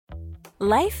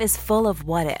Life is full of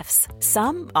what-ifs.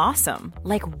 Some awesome,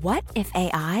 like what if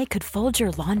AI could fold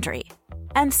your laundry?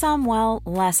 And some, well,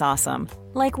 less awesome,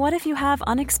 like what if you have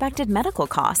unexpected medical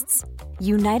costs?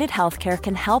 United Healthcare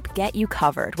can help get you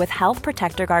covered with Health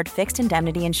Protector Guard fixed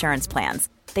indemnity insurance plans.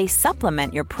 They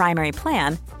supplement your primary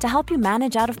plan to help you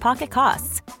manage out-of-pocket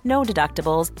costs. No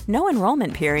deductibles, no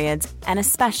enrollment periods, and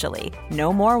especially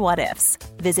no more what-ifs.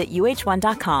 Visit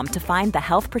uh1.com to find the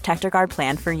Health Protector Guard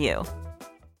plan for you.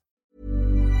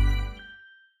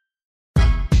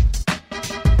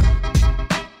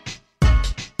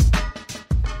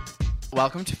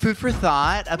 Welcome to Food for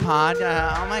Thought, a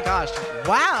podcast. Oh my gosh.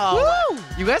 Wow. Woo!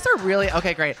 You guys are really,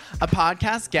 okay, great. A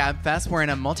podcast gab fest wherein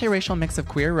a multiracial mix of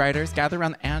queer writers gather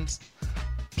around, and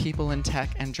people in tech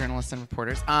and journalists and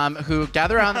reporters who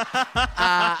gather around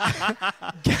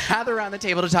the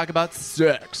table to talk about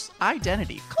sex,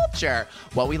 identity, culture,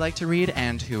 what we like to read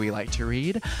and who we like to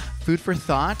read. Food for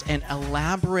Thought, an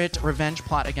elaborate revenge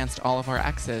plot against all of our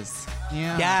exes.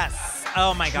 Yeah. Yes.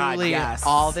 Oh my God, Truly, yes.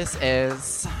 all this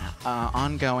is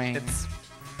ongoing.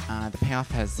 The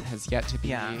payoff has yet to be.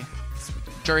 Yeah.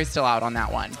 Jury's still out on that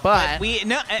one, but we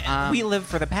live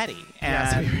for the petty. And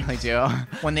yes, we really do.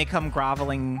 When they come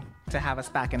groveling to have us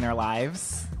back in their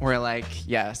lives, we're like,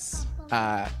 yes,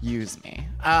 use me.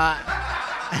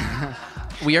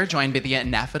 We are joined by the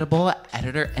ineffable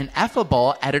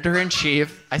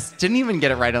editor-in-chief. I didn't even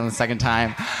get it right on the second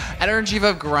time. Editor-in-chief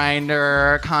of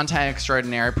Grindr, content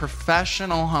extraordinaire,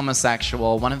 professional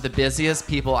homosexual, one of the busiest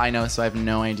people I know, so I have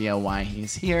no idea why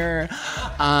he's here.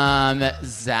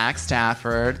 Zach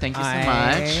Stafford, thank you so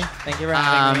much. Thank you for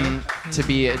having me.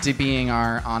 To being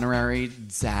our honorary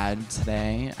Zad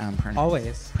today.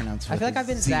 Always. Pronounced I feel like I've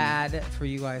been Z. Zad for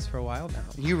you guys for a while now.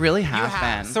 You really have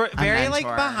been. So A very like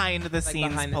mentor. behind the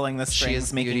scenes, pulling the She strings,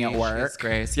 is making beauty, it work. She is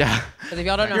grace. Yeah. But if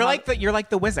y'all don't know, You're like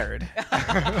the wizard.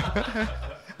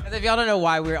 if y'all don't know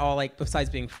why we're all like, besides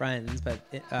being friends, but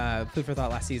Food for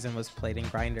Thought last season was played in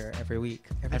Grindr every week,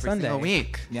 every Sunday. Single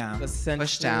week. Yeah. It was sent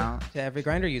Pushed to out. every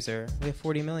Grindr user. We have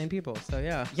 40 million people, so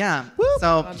yeah. Yeah.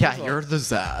 So yeah, people. you're the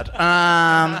Zad.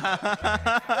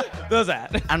 Those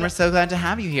that. And we're so glad to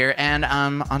have you here. And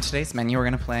on today's menu, we're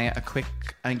gonna play a quick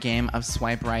game of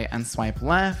swipe right and swipe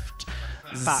left.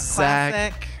 Thought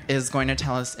Zach classic. is going to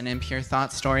tell us an impure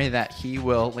thought story that he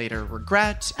will later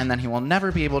regret, and then he will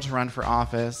never be able to run for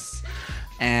office.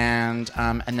 And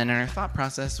then in our thought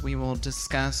process, we will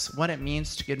discuss what it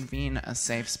means to convene a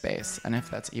safe space, and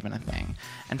if that's even a thing.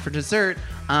 And for dessert,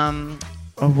 we're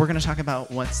going to talk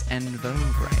about what's en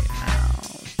vogue right now.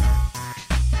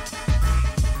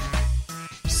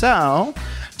 So,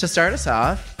 to start us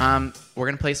off, we're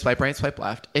going to play Swipe Right, Swipe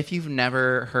Left. If you've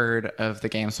never heard of the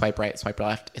game Swipe Right, Swipe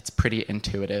Left, it's pretty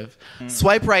intuitive.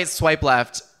 Swipe Right, Swipe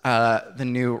Left, the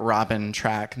new Robin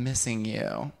track, Missing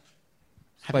You.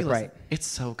 Swipe right. It's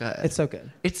so good. It's so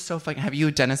good. It's so fucking... Have you...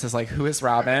 Dennis is like, who is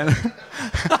Robin?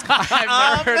 I've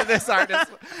never heard of this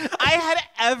artist. I had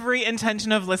every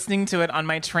intention of listening to it on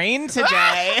my train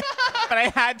today, but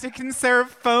I had to conserve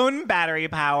phone battery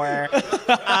power.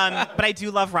 But I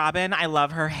do love Robin. I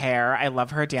love her hair. I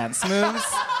love her dance moves.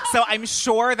 So I'm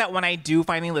sure that when I do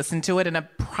finally listen to it in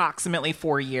approximately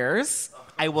 4 years,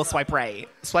 I will swipe right.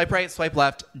 Swipe right, swipe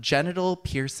left. Genital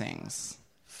piercings.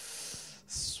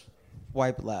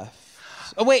 Swipe left.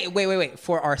 Oh, wait.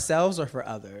 For ourselves or for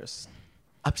others?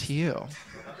 Up to you.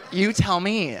 You tell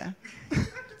me.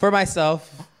 For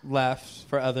myself, left.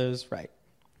 For others, right.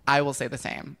 I will say the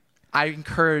same. I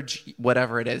encourage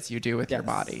whatever it is you do with your Yes.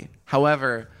 body.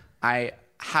 However, I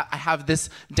have this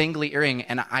dangly earring,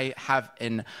 and I have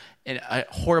a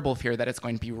horrible fear that it's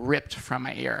going to be ripped from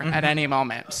my ear at any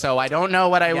moment. So I don't know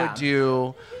what I would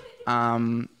do if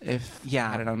I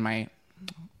had it on my...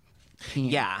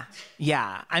 Yeah.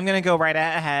 I'm going to go right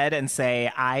ahead and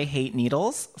say I hate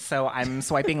needles, so I'm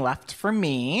swiping left for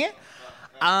me.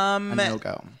 A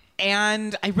no-go.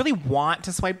 And I really want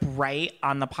to swipe right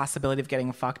on the possibility of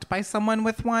getting fucked by someone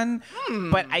with one,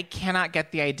 but I cannot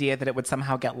get the idea that it would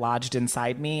somehow get lodged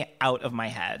inside me out of my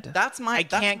head. I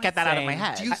can't get that out of my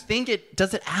head. Do you think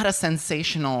does it add a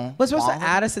sensational... Well, it's supposed quality? to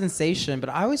add a sensation,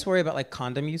 but I always worry about like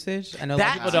condom usage. I know a lot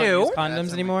That of people don't use too.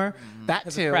 condoms anymore. That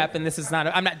Because too. of PrEP, and this is not.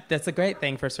 I'm not. That's a great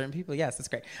thing for certain people. Yes, it's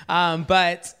great.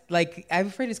 But like, I'm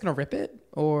afraid it's gonna rip it,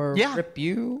 or rip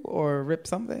you, or rip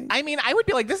something. I mean, I would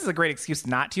be like, this is a great excuse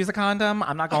not to use a condom.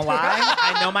 I'm not gonna lie.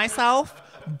 I know myself,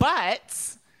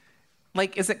 but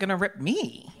like, is it gonna rip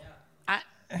me?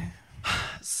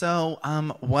 So,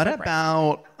 what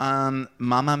about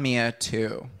Mamma Mia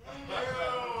 2?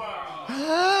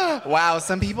 Wow,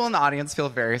 some people in the audience feel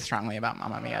very strongly about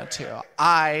Mamma Mia 2.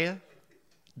 I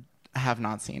have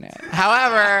not seen it.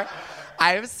 However,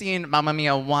 I've seen Mamma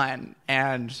Mia 1,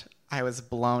 and I was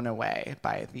blown away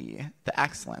by the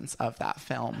excellence of that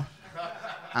film.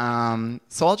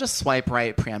 So I'll just swipe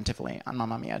right preemptively on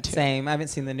Mamma Mia 2. Same. I haven't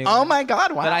seen the new Oh one. my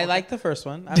God, wow. But I like the first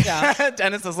one. I'm down.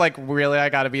 Dennis is like, really, I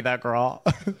gotta be that girl.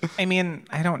 I mean,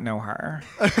 I don't know her.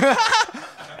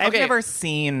 I've never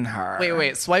seen her.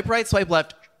 Wait. Swipe right, swipe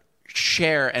left,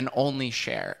 Cher and only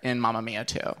Cher in Mamma Mia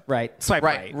 2. Right. Swipe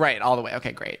right. Right, all the way.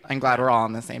 Okay, great. I'm glad we're all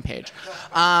on the same page.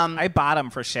 I bottom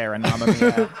for Cher in Mamma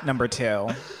Mia number 2.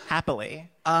 Happily.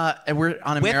 And we're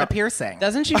on a With a piercing.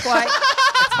 Doesn't she fly?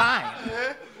 It's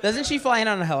fine. Doesn't she fly in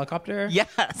on a helicopter?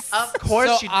 Yes. Of course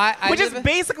So she Which is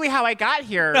basically how I got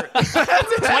here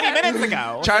 20 minutes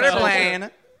ago. charter plane.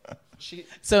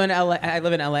 So in LA, I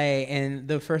live in LA, and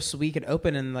the first week it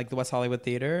opened in like the West Hollywood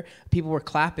Theater, people were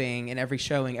clapping in every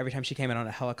showing every time she came in on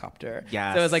a helicopter.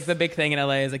 Yes. So it was like the big thing in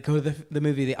LA is like go to the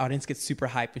movie, the audience gets super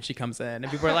hyped when she comes in,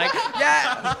 and people are like,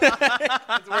 yeah.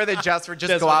 It's where they just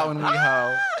go out when we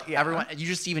ho. Everyone, you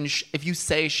just even if you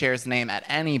say Cher's name at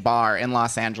any bar in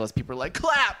Los Angeles, people are like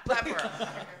clap her.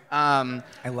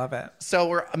 I love it. So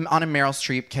we're on a Meryl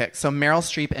Streep kick. So Meryl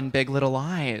Streep in Big Little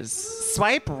Lies.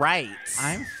 Swipe right.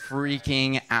 I'm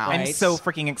freaking out. I'm so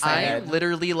freaking I excited.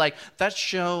 literally that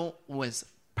show was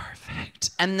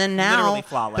perfect, and then now Literally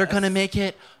flawless. they're gonna make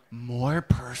it more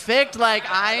perfect.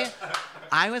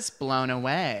 I was blown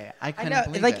away. I I couldn't know,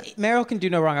 believe like it. Meryl can do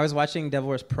no wrong. I was watching Devil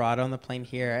Wears Prada on the plane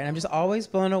here, and I'm just always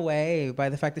blown away by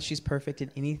the fact that she's perfect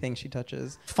in anything she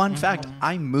touches. Fun fact: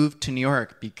 I moved to New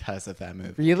York because of that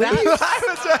movie. Really?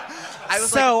 I was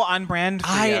So on brand for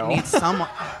I you. need someone.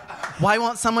 Why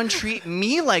won't someone treat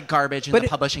me like garbage in the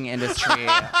publishing industry? You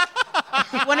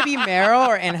want to be Meryl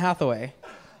or Anne Hathaway?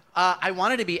 I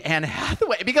wanted to be Anne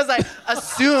Hathaway because I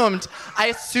assumed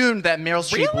that Meryl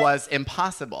Streep was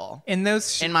impossible. in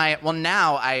those.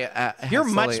 Now I. You're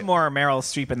have much slowly- more Meryl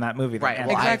Streep in that movie than right. Anne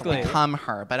Well, Exactly. I've become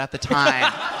her, but at the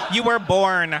time, You were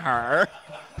born her.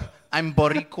 I'm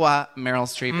Boricua Meryl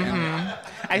Streep.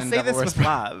 I in say Devil this Wears with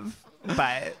love,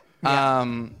 but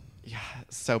Yeah,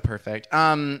 so perfect.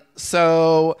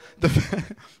 So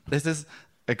this is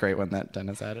a great one that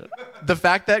Dennis added. The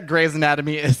fact that Grey's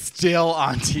Anatomy is still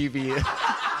on TV.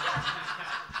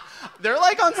 They're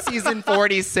like on season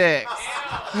 46.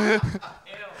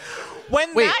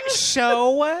 when that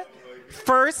show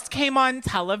first came on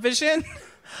television,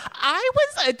 I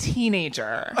was a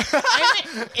teenager.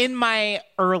 I'm in my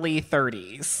early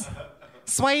 30s.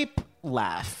 Swipe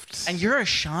left. And you're a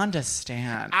Shonda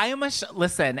stan. I am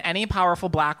listen, any powerful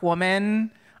black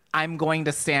woman I'm going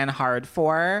to stand hard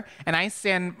for, and I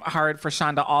stand hard for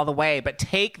Shonda all the way, but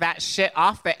take that shit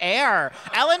off the air.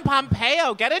 Ellen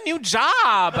Pompeo, get a new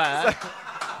job.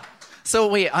 So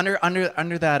wait, under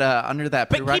that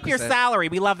But prerequisite. keep your salary.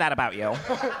 We love that about you.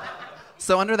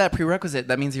 So under that prerequisite,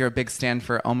 that means you're a big stand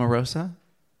for Omarosa?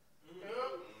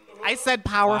 I said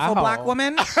powerful Wow. black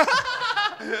woman.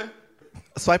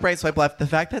 Swipe right, swipe left. The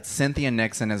fact that Cynthia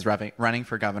Nixon is running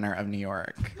for governor of New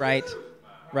York. Right.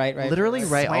 Literally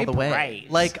right all Swipe the way. right.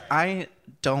 Like, I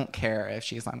don't care if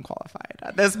she's unqualified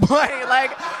at this point.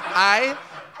 Like,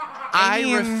 I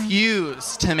mean-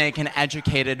 refuse to make an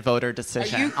educated voter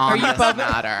decision are on you this public-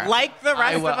 matter. Like the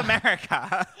rest will. of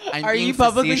America. I'm Are being you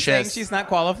publicly saying facetious. she's not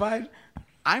qualified?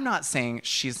 I'm not saying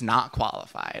she's not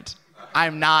qualified.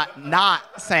 I'm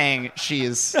not saying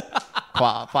she's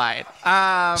qualified.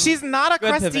 She's not a Good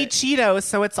crusty pivot. Cheeto,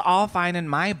 so it's all fine in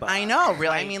my book. I know,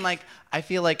 really. I mean, like, I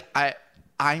feel like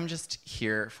I'm just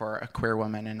here for a queer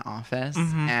woman in office,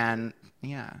 and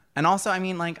yeah, and also, I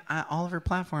mean, like, all of her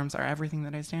platforms are everything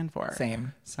that I stand for.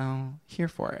 Same. So here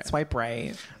for it. Swipe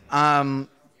right.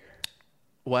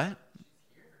 What?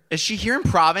 Is she here in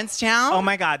Provincetown? Oh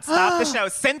my God! Stop the show,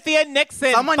 Cynthia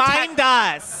Nixon. Someone Find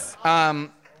us.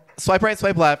 Swipe right,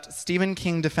 swipe left. Stephen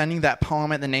King defending that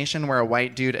poem at The Nation where a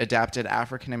white dude adapted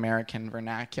African American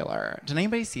vernacular. Did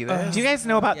anybody see this? Do you guys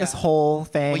know about this whole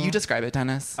thing? Will you describe it,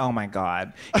 Dennis? Oh my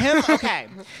God. Him. Okay.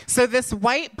 So this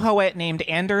white poet named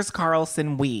Anders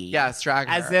Carlson Wee. Yes, drag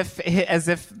her. As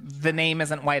if the name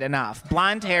isn't white enough.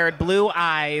 Blonde-haired, blue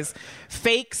eyes,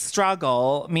 fake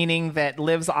struggle, meaning that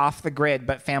lives off the grid,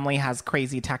 but family has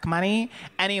crazy tech money.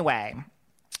 Anyway.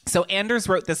 So Anders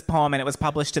wrote this poem, and it was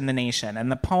published in The Nation.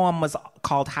 And the poem was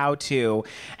called "How To,"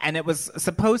 and it was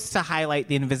supposed to highlight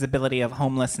the invisibility of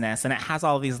homelessness. And it has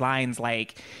all these lines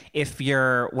like,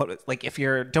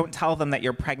 don't tell them that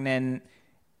you're pregnant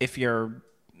if you're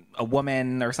a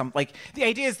woman or something. Like, the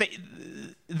idea is that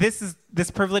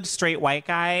this privileged straight white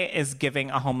guy is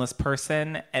giving a homeless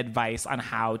person advice on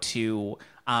how to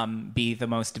be the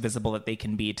most visible that they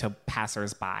can be to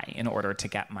passersby in order to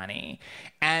get money.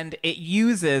 And it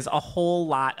uses a whole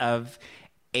lot of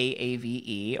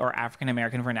AAVE, or African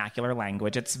American Vernacular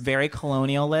Language. It's very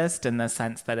colonialist in the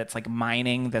sense that it's like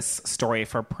mining this story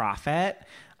for profit.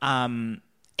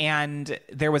 And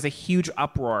there was a huge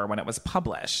uproar when it was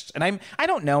published. And I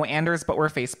don't know Anders, but we're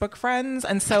Facebook friends.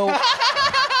 And so I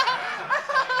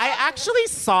actually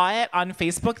saw it on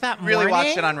Facebook that morning. Really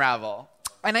watched it unravel.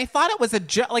 And I thought it was a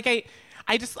joke. Like I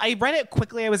read it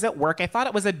quickly. I was at work. I thought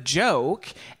it was a joke.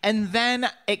 And then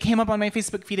it came up on my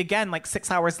Facebook feed again, like 6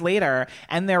 hours later.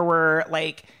 And there were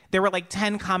like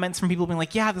 10 comments from people being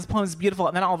like, yeah, this poem is beautiful.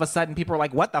 And then all of a sudden people were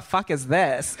like, what the fuck is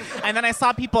this? And then I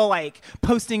saw people like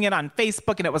posting it on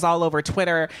Facebook, and it was all over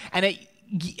Twitter. And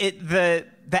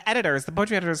the editors, the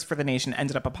poetry editors for The Nation,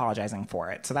 ended up apologizing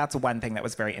for it. So that's one thing that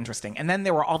was very interesting. And then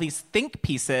there were all these think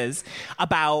pieces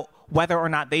about whether or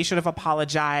not they should have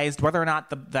apologized, whether or not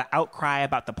the outcry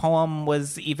about the poem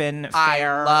was even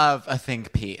fair. I love a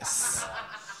think piece.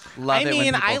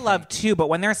 I love too, but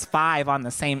when there's 5 on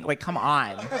the same, like, come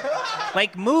on.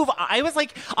 Like, move on. I was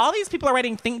like, all these people are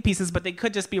writing think pieces, but they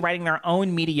could just be writing their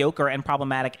own mediocre and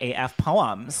problematic AF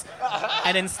poems.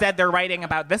 And instead they're writing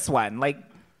about this one. Like,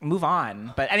 move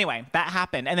on. But anyway, that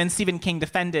happened. And then Stephen King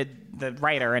defended the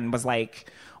writer and was like,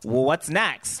 well, what's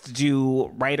next? Do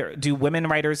women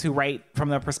writers who write from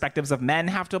the perspectives of men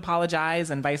have to apologize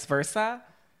and vice versa?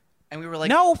 And we were like,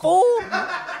 no, fool.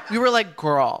 We were like,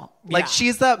 girl. Like, Yeah,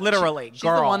 she's the she's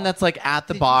the one that's like at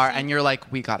the bar, and you're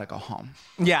like, we gotta go home.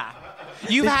 Yeah.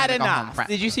 You've had gotta go home, enough. friend.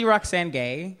 Did you see Roxane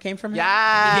Gay came from her?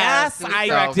 Yes,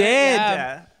 I did.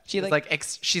 Yeah.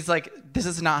 She's like, this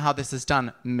is not how this is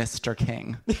done, Mr.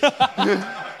 King.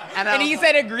 And he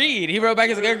said agreed. He wrote back,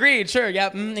 he's like, agreed, sure,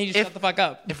 yep. He just shut the fuck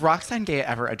up. If Roxane Gay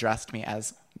ever addressed me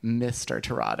as Mr.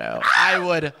 Tirado, I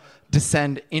would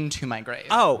descend into my grave.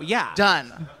 Oh, yeah.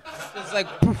 Done. It's like,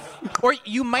 Or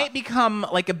you might become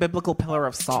like a biblical pillar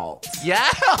of salt. Yeah?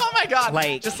 Oh my God.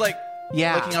 Like, just like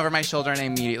yeah. looking over my shoulder, and I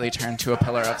immediately turn to a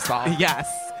pillar of salt. Yes.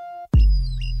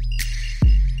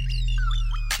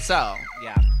 So,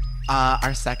 Yeah.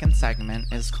 our second segment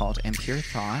is called Impure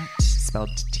Thought, spelled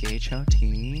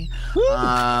T-H-O-T.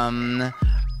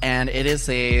 And it is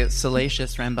a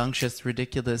salacious, rambunctious,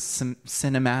 ridiculous,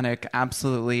 cinematic,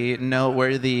 absolutely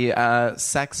noteworthy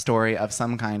sex story of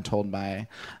some kind told by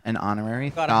an honorary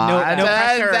thought. No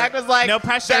pressure. Zach was like, No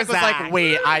pressure, Zach was Zach. like,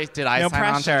 wait, did I No sign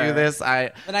on to pressure. do this?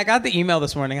 when I got the email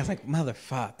this morning, I was like,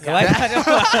 motherfuck.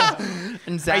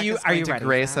 And Zach Are you is going to ready,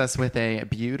 grace Zach? us with a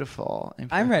beautiful.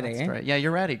 Impure I'm Thought ready. story. Yeah,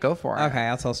 you're ready. Go for it. Okay,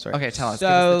 I'll tell a story. Okay, tell us. So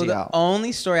Give us the deal.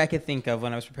 only story I could think of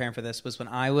when I was preparing for this was when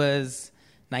I was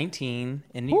 19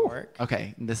 in New York.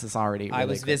 Okay, this is already really I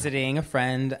was good. visiting a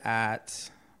friend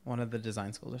at one of the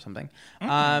design schools or something.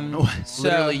 So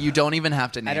Literally, you don't even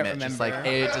have to name don't it. Just like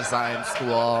remember. a design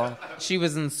school. she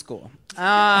was in school. They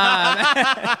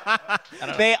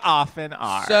often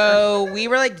are. So we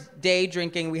were like day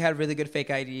drinking. We had really good fake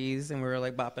IDs, and we were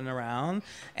like bopping around.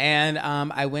 And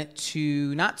I went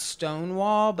to not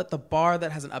Stonewall, but the bar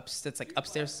that has that's like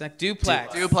upstairs, like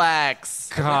Duplex. Duplex.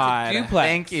 God. Duplex.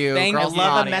 Thank you. Thank Girls I love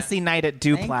a audience. messy night at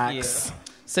Thank Duplex. you.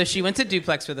 So she went to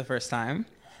Duplex for the first time.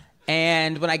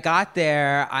 And when I got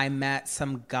there, I met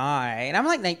some guy, and I'm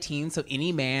like 19, so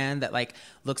any man that like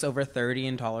looks over 30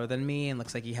 and taller than me and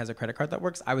looks like he has a credit card that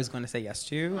works, I was going to say yes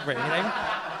to for anything.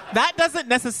 That doesn't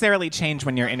necessarily change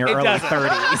when you're in your early doesn't.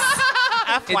 30s.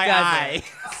 It FYI.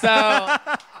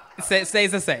 So it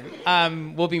stays the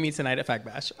same. Will be me tonight at Fact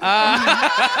Bash.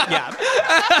 Yeah.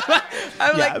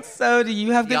 I'm Yes. like, so do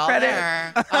you have good Y'all credit?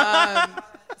 there.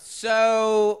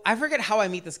 So I forget how I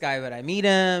meet this guy, but I meet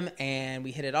him and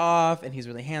we hit it off, and he's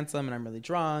really handsome and I'm really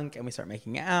drunk, and we start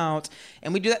making out,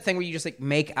 and we do that thing where you just like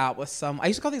make out with I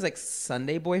used to call these like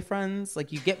Sunday boyfriends.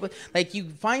 Like you you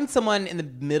find someone in the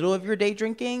middle of your day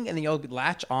drinking, and then you'll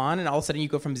latch on, and all of a sudden you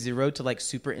go from 0 to like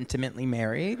super intimately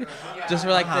married just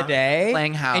for like the day.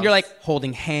 Playing house. And you're like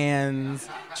holding hands,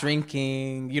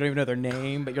 drinking, you don't even know their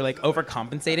name, but you're like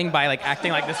overcompensating by like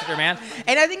acting like this is your man.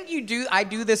 And I think I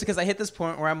do this because I hit this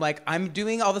point where I'm like, I'm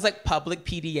doing all this like public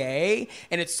PDA,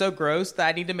 and it's so gross that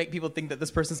I need to make people think that this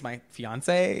person's my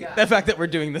fiance. The fact that we're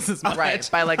doing this is Right.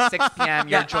 By like 6 p.m.,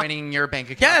 you're joining your bank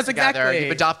account Yes, together. exactly.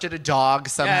 You've adopted a dog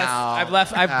Yes, somehow. I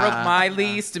broke my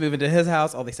lease to move into his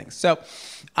house, all these things. So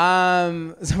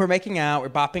we're making out, we're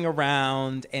bopping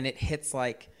around, and it hits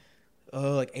like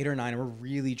 8 or 9, and we're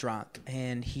really drunk.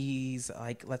 And he's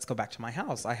like, let's go back to my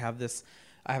house. I have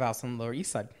a house on the Lower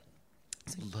East Side.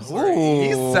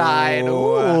 East Side.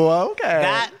 Ooh, okay.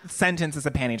 That sentence is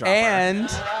a panty dropper.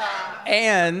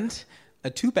 And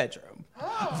a 2-bedroom.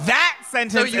 That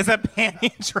sentence is a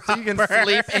panty dropper. So you can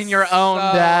sleep in your own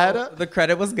bed. The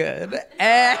credit was good.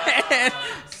 And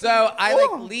so I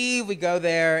like leave, we go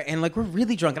there, and like we're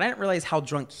really drunk. And I didn't realize how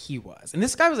drunk he was. And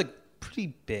this guy was like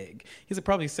pretty big. He's like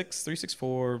probably 6'3",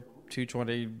 6'4",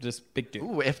 220, just big dude.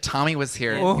 Ooh, if Tommy was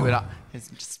here, he would his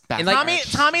just back. And, like,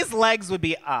 Tommy's legs would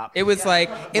be up. It was like,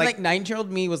 and like 9-year-old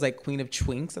me was like queen of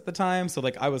twinks at the time. So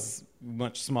like I was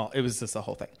much small. It was just a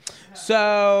whole thing.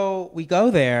 So we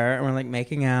go there and we're like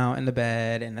making out in the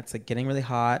bed and it's like getting really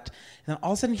hot. And then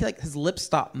all of a sudden his lips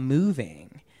stop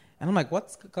moving. And I'm like,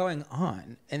 what's going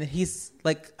on? And then he's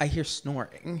like, I hear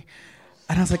snoring.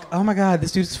 And I was like, oh my God,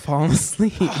 this dude's falling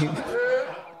asleep.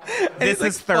 This like,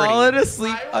 is 30. Falling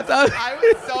asleep. I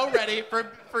was so ready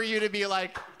for you to be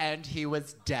like, and he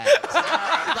was dead.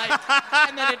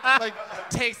 And then it like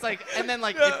takes like, and then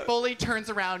like it fully turns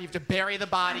around. You have to bury the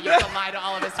body. You have to lie to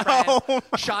all of his friends.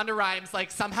 Shonda Rhimes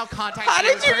like somehow contacts How you,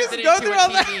 did you turns just it go into through a all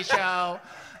TV show.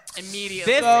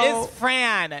 Immediately. This is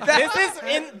Fran.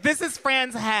 This is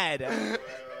Fran's head.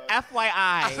 FYI.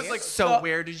 I was like, so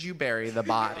where did you bury the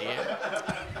body?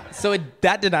 So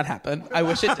that did not happen. I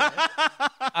wish it did.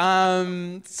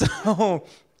 So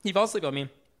he falls asleep on me.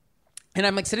 And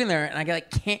I'm like sitting there and I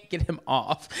like can't get him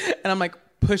off. And I'm like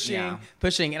pushing.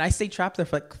 And I stay trapped there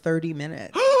for like 30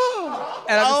 minutes.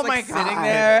 And I'm just like sitting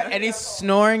there and he's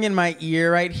snoring in my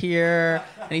ear right here.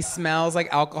 And he smells like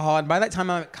alcohol. And by that time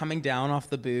I'm coming down off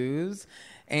the booze.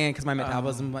 And because my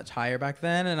metabolism was much higher back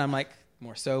then. And I'm like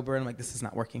more sober. And I'm like, this is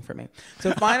not working for me.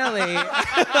 So finally.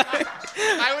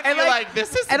 I would be like,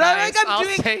 this is and nice. I'm I'll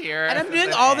stay here. And I'm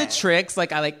doing all the tricks.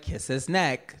 Like I like kiss his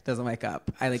neck. Doesn't wake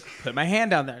up. I like put my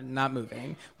hand down there. Not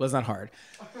moving. Was not hard.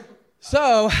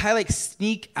 So I like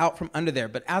sneak out from under there.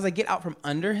 But as I get out from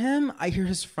under him, I hear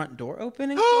his front door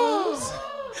open and close.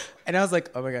 And I was like,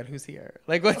 oh my God, who's here?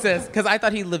 Like, what's this? Because I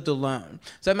thought he lived alone.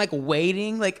 So I'm like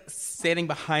waiting, like standing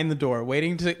behind the door,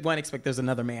 waiting to expect there's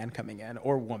another man coming in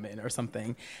or woman or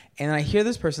something. And I hear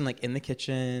this person like in the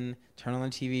kitchen, turn on the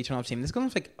TV, turn off the TV. This goes on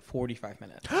for like 45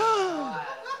 minutes. And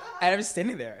I'm just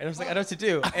standing there. And I was like, I don't know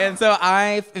what to do. And so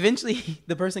eventually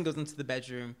the person goes into the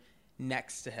bedroom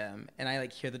next to him. And I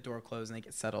like hear the door close and they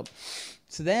get settled.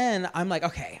 So then I'm like,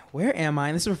 okay, where am I?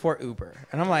 And this is before Uber.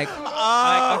 And I'm like,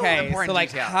 okay, so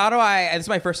like, how do I, and this is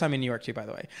my first time in New York too, by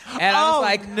the way. And I was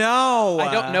like, no.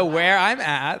 I don't know where I'm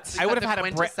at. I would have had a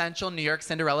quintessential New York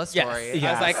Cinderella story.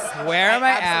 Yes. I was like, where am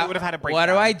I at? Would have had a breakdown. What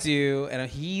do I do? And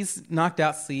he's knocked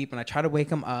out sleep and I try to wake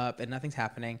him up and nothing's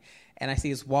happening. And I see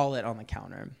his wallet on the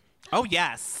counter. Oh,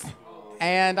 yes.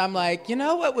 And I'm like, you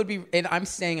know what would be, and I'm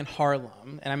staying in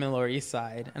Harlem and I'm in the Lower East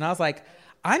Side. And I was like,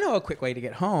 I know a quick way to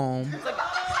get home.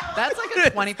 That's like a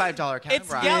 $25 cab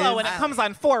It's ride. yellow and it comes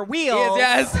on 4 wheels.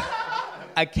 Yes.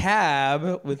 A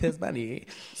cab with his money.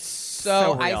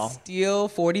 So I real. steal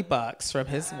 $40 from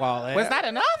his wallet. Was that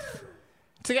enough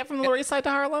to get from the Lower East Side to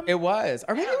Harlem? It was.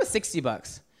 Or maybe it was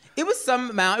 $60. It was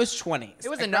some amount. It was 20. It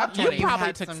was enough. You probably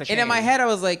had took some some And in my change. head, I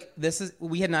was like,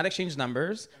 we had not exchanged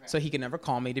numbers, so he could never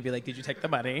call me to be like, did you take the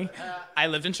money? I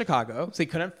lived in Chicago, so he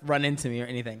couldn't run into me or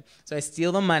anything. So I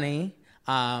steal the money.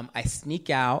 I sneak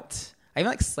out. I even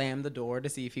like slammed the door to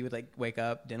see if he would like wake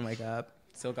up. Didn't wake up.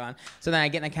 Still gone. So then I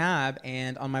get in a cab,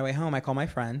 and on my way home, I call my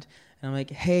friend, and I'm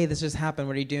like, hey, this just happened.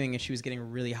 What are you doing? And she was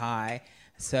getting really high.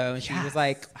 So she was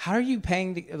like, how are you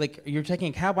paying? Like, you're taking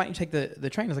a cab. Why don't you take the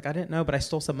train? I was like, I didn't know, but I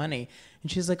stole some money.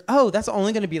 And she's like, oh, that's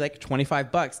only going to be like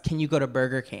 $25. Can you go to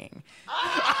Burger King?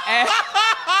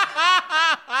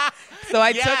 So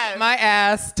I took my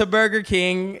ass to Burger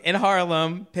King in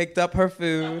Harlem, picked up her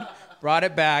food, brought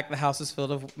it back. The house was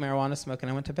filled with marijuana smoke,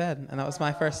 and I went to bed. And that was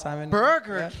my first time in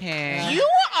Burger King. You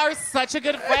are such a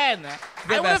good friend.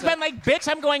 I would have been like, bitch,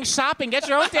 I'm going shopping. Get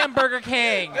your own damn Burger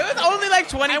King. It was only like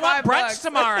 25 I want brunch bucks.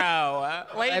 tomorrow.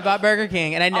 Like, I bought Burger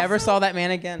King, and I never saw that man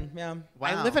again. Yeah.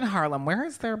 I live in Harlem. Where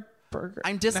is their burger?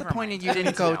 I'm disappointed you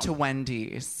didn't go to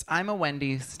Wendy's. I'm a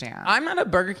Wendy's stan. I'm not a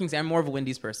Burger King fan. I'm more of a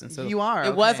Wendy's person. So You are,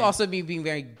 It was okay. also me being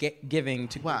very giving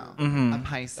to. Wow. A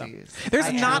Pisces.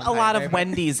 There's not a lot very of much.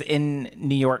 Wendy's in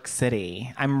New York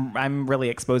City. I'm really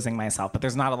exposing myself, but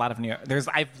there's not a lot of New York.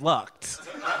 I've looked.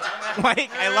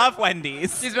 Like, I love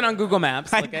Wendy's. She's been on Google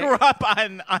Maps. I grew up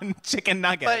on chicken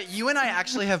nuggets. But you and I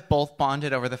actually have both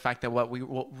bonded over the fact that what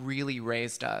really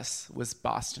raised us was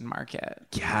Boston Market.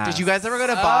 Yes. Did you guys ever go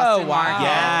to Boston wow. Market?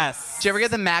 Yes. Did you ever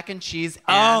get the mac and cheese?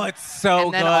 Oh, it's so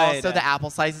and then good. also the apple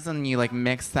slices, and you like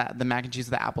mix the mac and cheese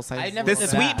with the apple slices. I never the did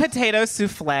sweet that. potato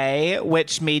souffle,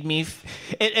 which made me,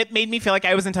 it made me feel like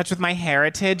I was in touch with my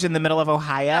heritage in the middle of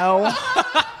Ohio.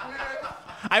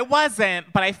 I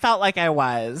wasn't, but I felt like I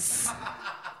was.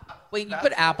 Wait, you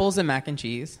put apples in mac and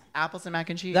cheese? Apples and mac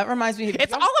and cheese. That reminds me.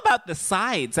 It's all about the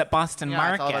sides at Boston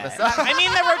Yeah, it's Market. all about the sides. I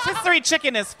mean, the rotisserie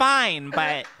chicken is fine,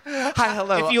 but Hi,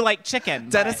 hello. if you like chicken.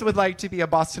 Dennis but- would like to be a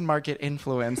Boston Market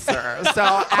influencer. So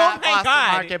at Boston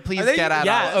God. Market, please Are they get at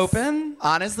yes. us. open?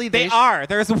 Honestly, They are.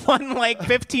 There's one like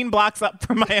 15 blocks up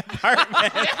from my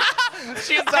apartment.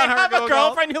 She's I done her have a Google.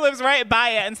 girlfriend who lives right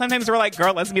by it, and sometimes we're like,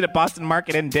 girl, let's meet at Boston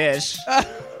Market and dish.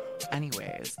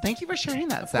 Anyways, thank you for sharing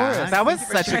that, Zach. That was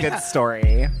such a good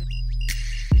story.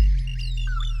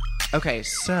 Okay,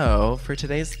 so for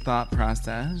today's thought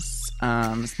process,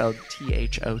 spelled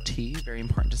THOT, very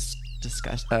important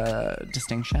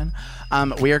distinction,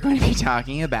 we are going to be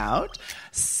talking about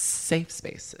safe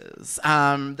spaces.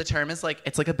 The term is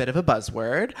it's like a bit of a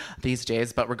buzzword these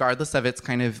days, but regardless of its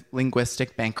kind of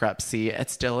linguistic bankruptcy,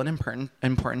 it's still an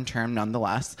important term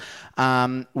nonetheless.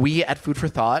 We at Food for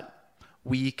Thought,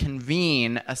 we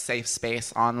convene a safe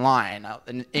space online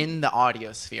in the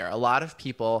audio sphere. A lot of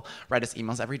people write us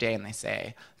emails every day and they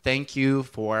say, thank you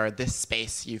for this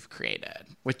space you've created,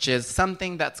 which is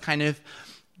something that's kind of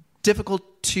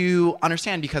difficult to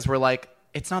understand because we're like,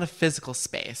 it's not a physical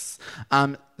space.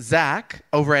 Zach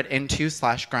over at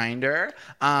Into/Grindr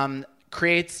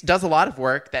does a lot of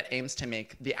work that aims to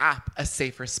make the app a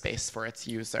safer space for its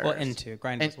users. Well, Into.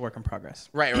 Grindr's work in progress.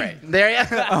 Right.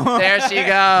 There she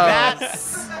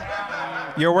goes.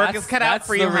 Your work is cut out that's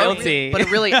for the you, real really. tea. But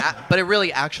it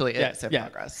really actually is in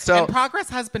progress. So And progress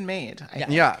has been made.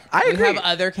 yeah, I We agree. have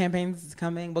other campaigns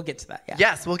coming. We'll get to that. Yeah.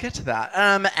 Yes, we'll get to that.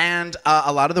 And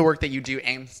a lot of the work that you do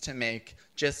aims to make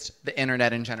just the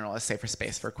internet in general a safer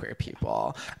space for queer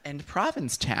people. And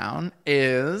Provincetown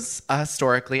is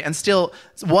historically and still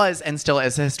is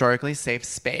a historically safe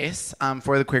space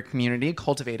for the queer community,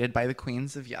 cultivated by the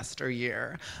queens of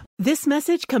yesteryear. This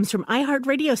message comes from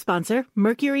iHeartRadio sponsor,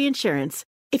 Mercury Insurance.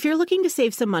 If you're looking to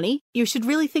save some money, you should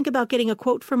really think about getting a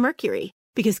quote from Mercury,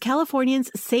 because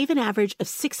Californians save an average of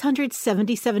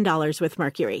 $677 with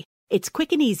Mercury. It's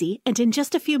quick and easy, and in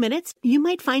just a few minutes, you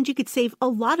might find you could save a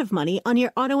lot of money on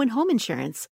your auto and home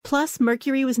insurance. Plus,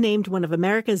 Mercury was named one of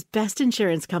America's best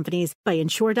insurance companies by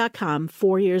Insure.com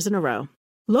 4 years in a row.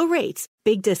 Low rates,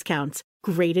 big discounts,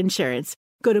 great insurance.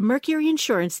 Go to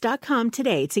mercuryinsurance.com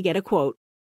today to get a quote.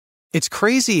 It's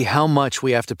crazy how much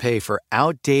we have to pay for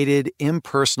outdated,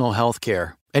 impersonal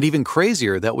healthcare, and even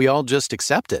crazier that we all just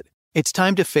accept it. It's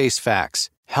time to face facts.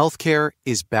 Healthcare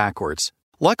is backwards.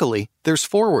 Luckily, there's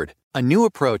Forward, a new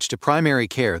approach to primary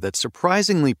care that's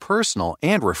surprisingly personal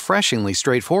and refreshingly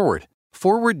straightforward.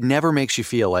 Forward never makes you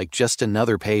feel like just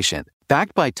another patient.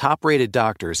 Backed by top-rated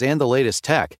doctors and the latest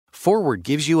tech, Forward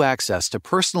gives you access to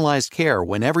personalized care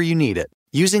whenever you need it.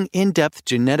 Using in-depth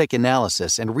genetic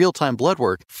analysis and real-time blood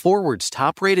work, Forward's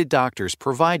top-rated doctors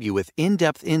provide you with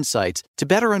in-depth insights to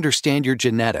better understand your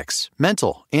genetics,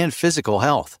 mental, and physical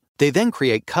health. They then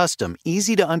create custom,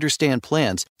 easy-to-understand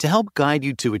plans to help guide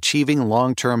you to achieving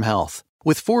long-term health.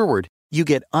 With Forward, you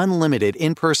get unlimited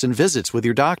in-person visits with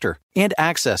your doctor and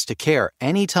access to care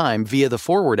anytime via the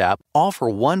Forward app, all for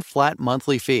one flat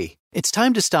monthly fee. It's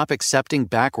time to stop accepting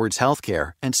backwards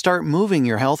healthcare and start moving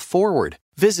your health forward.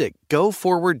 Visit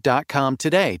GoForward.com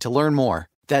today to learn more.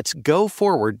 That's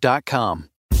GoForward.com.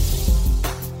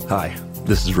 Hi,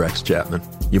 this is Rex Chapman.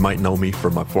 You might know me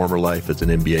from my former life as an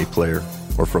NBA player,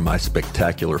 or from my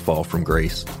spectacular fall from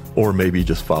grace, or maybe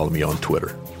just follow me on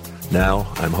Twitter.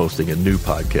 Now I'm hosting a new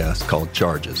podcast called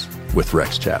Charges with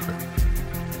Rex Chapman.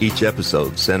 Each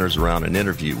episode centers around an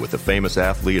interview with a famous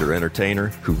athlete or entertainer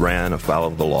who ran afoul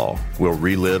of the law. We'll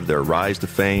relive their rise to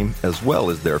fame as well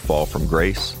as their fall from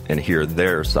grace and hear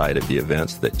their side of the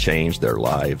events that changed their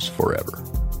lives forever.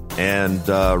 And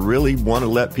really want to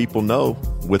let people know,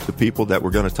 with the people that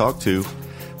we're going to talk to,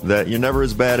 that you're never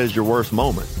as bad as your worst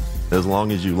moment, as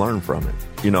long as you learn from it.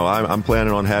 You know, I'm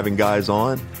planning on having guys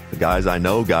on, the guys I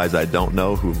know, guys I don't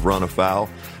know, who've run afoul.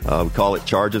 We call it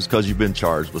Charges because you've been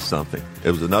charged with something.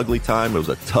 It was an ugly time. It was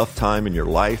a tough time in your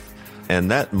life. And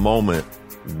that moment,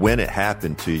 when it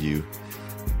happened to you,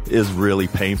 is really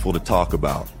painful to talk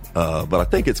about. But I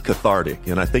think it's cathartic,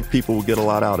 and I think people will get a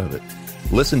lot out of it.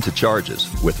 Listen to Charges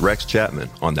with Rex Chapman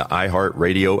on the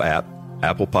iHeartRadio app,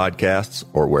 Apple Podcasts,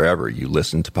 or wherever you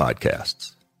listen to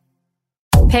podcasts.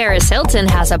 Paris Hilton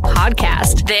has a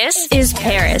podcast. This is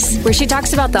Paris, where she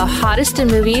talks about the hottest in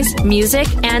movies, music,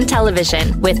 and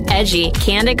television with edgy,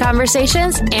 candid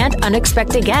conversations and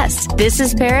unexpected guests. This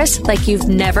is Paris like you've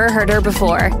never heard her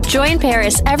before. Join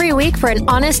Paris every week for an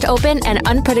honest, open, and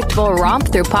unpredictable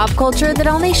romp through pop culture that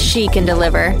only she can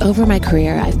deliver. Over my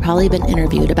career, I've probably been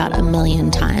interviewed about 1 million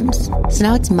times. So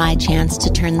now it's my chance to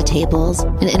turn the tables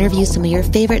and interview some of your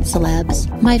favorite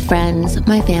celebs, my friends,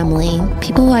 my family,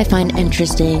 people who I find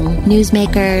interesting broadcasting,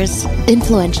 newsmakers,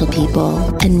 influential people,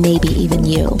 and maybe even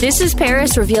you. This is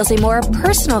Paris reveals a more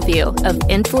personal view of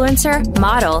influencer,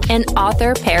 model, and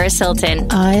author Paris Hilton.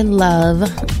 I love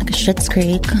Schitt's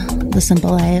Creek, The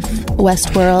Simple Life,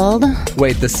 Westworld.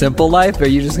 Wait, The Simple Life? Are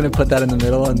you just going to put that in the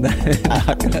middle and then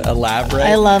not going to elaborate?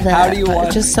 I love it. How do you want?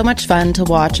 It's just so much fun to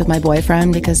watch with my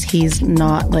boyfriend because he's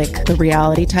not like the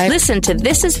reality type. Listen to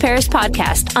This is Paris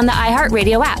podcast on the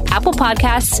iHeartRadio app, Apple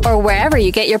Podcasts, or wherever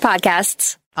you get your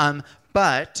podcasts.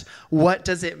 But what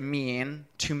does it mean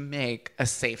to make a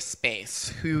safe space?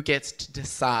 Who gets to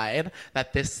decide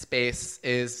that this space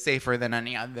is safer than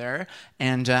any other?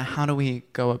 And how do we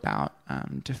go about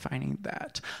defining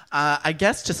that? I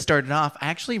guess to start it off, I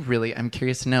actually really am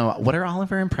curious to know, what are all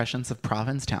of our impressions of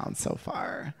Provincetown so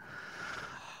far?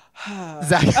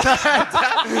 Zach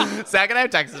and I have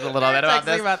texted a little bit about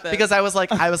this because I was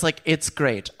like, it's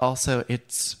great. Also,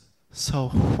 it's so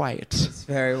white. It's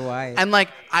very white. And like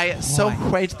so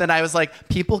white that I was like,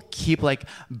 people keep like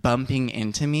bumping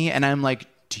into me and I'm like,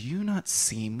 do you not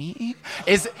see me?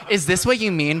 Is this what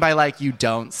you mean by like you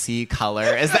don't see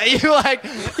color? Is that you like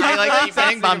I like keep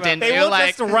getting bumped into? They will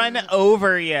like just run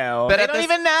over you. But they don't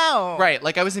even know. Right.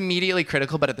 Like I was immediately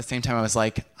critical, but at the same time I was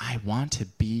like, I want to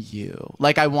be you.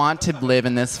 Like I want to live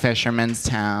in this fisherman's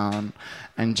town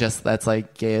and just that's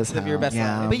like gay as hell. Live your best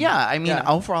life. But yeah, I mean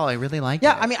overall I really like it.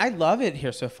 Yeah, I mean I love it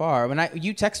here so far. When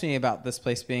you text me about this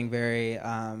place being very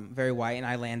very white and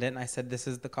I landed and I said this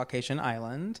is the Caucasian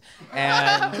island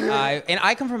and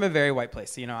I come from a very white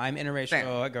place. You know, I'm interracial. Same.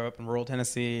 I grew up in rural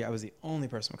Tennessee. I was the only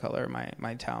person of color in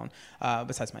my town,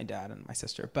 besides my dad and my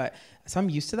sister. But so I'm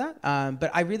used to that.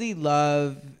 But I really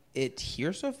love it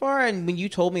here so far. And when you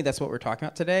told me that's what we're talking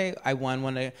about today, I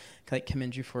want to like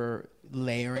commend you for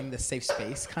layering the safe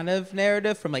space kind of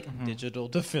narrative from like digital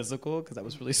to physical, because that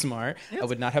was really smart. I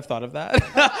would not have thought of that.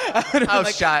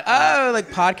 Shut up. Like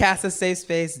podcast is safe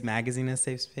space, magazine is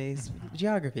safe space,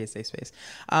 geography is safe space.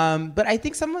 But I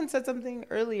think someone said something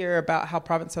earlier about how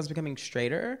Provincetown's becoming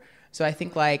straighter. So I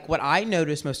think like what I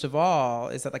noticed most of all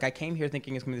is that like I came here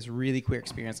thinking it's gonna be this really queer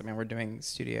experience. I mean, we're doing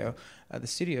the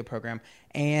studio program,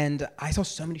 and I saw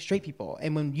so many straight people.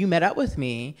 And when you met up with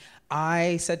me,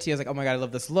 I said to you, I was like, oh my God, I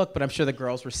love this look. But I'm sure the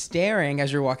girls were staring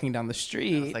as you're walking down the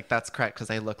street. I was like, that's correct, because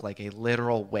I look like a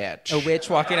literal witch. A witch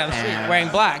walking down the street wearing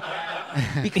black.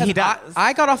 Because He does.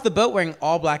 I got off the boat wearing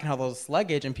all black and had all this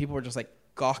luggage, and people were just like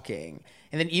gawking.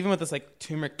 And then even with this like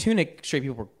turmeric tunic, straight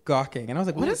people were gawking. And I was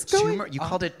like, what is going on? You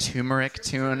called it turmeric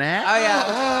tunic? Oh,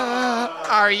 yeah.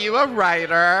 Are you a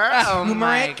writer? Oh,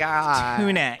 my Turmeric God.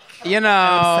 tunic. You know,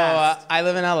 I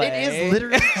live in LA. It is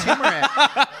literally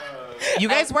turmeric. You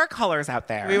guys wear colors out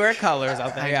there. We wear colors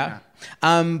out there, yeah.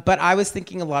 But I was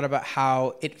thinking a lot about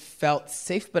how it felt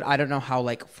safe, but I don't know how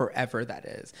like forever that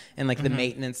is. And like the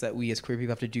maintenance that we as queer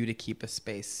people have to do to keep a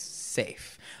space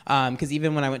safe. Because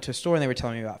even when I went to a store and they were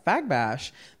telling me about Fag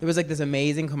Bash, there was like this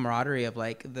amazing camaraderie of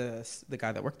like the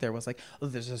guy that worked there was like, oh,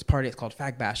 there's this party, it's called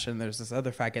Fag Bash, and there's this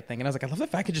other faggot thing. And I was like, I love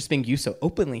that faggot just being used so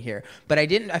openly here. But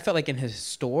I felt like in his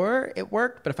store it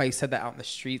worked, but if I said that out in the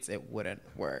streets, it wouldn't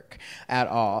work at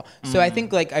all. So I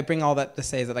think like I bring all that to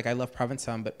say is that like I love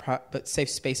Provincetown, but safe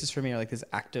spaces for me are like this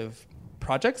active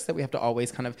projects that we have to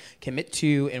always kind of commit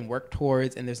to and work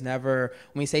towards. And there's never,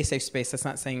 when we say safe space, that's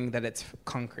not saying that it's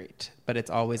concrete, but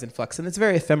it's always in flux and it's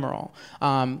very ephemeral,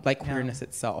 like queerness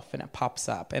itself, and it pops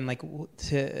up. And like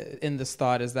to end this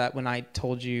thought is that when I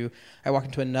told you I walked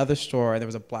into another store and there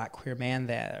was a black queer man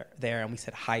there and we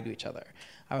said hi to each other,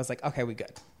 I was like, okay, we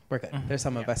good. We're good. There's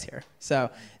some of us here. So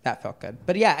that felt good.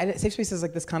 But yeah, and safe space is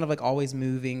like this kind of like always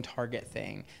moving target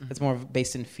thing that's more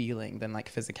based in feeling than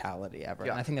like physicality ever.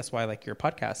 Yeah. And I think that's why like your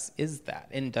podcast is that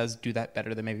and does do that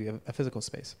better than maybe a physical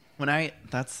space.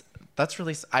 That's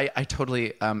really, I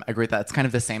totally agree with that. It's kind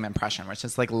of the same impression, where it's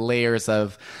just like layers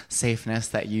of safeness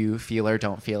that you feel or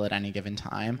don't feel at any given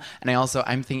time. And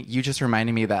I'm thinking, you just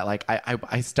reminded me that like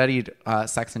I studied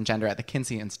sex and gender at the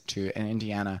Kinsey Institute in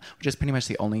Indiana, which is pretty much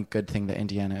the only good thing that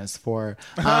Indiana is for.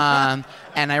 And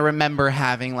I remember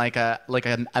having like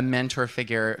a mentor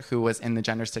figure who was in the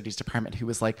gender studies department who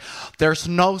was like, there's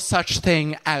no such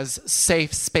thing as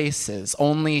safe spaces,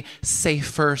 only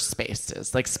safer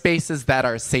spaces, like spaces that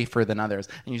are safer than others.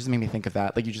 And you just made me think of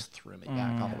that. Like you just threw me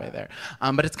back all the way there.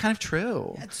 But it's kind of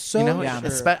true. It's so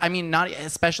true. I mean, not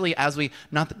especially as we,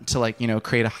 not to like,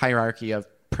 create a hierarchy of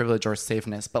privilege or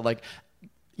safeness, but like,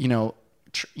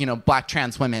 black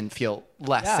trans women feel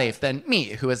less safe than me,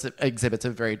 who exhibits a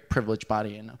very privileged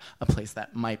body in a place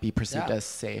that might be perceived as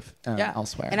safe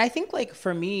elsewhere. And I think like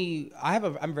for me,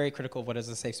 I'm very critical of what is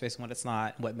a safe space and what it's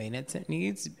not, what maintenance it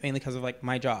needs, mainly because of like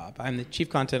my job. I'm the chief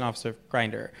content officer of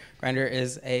Grindr. Grindr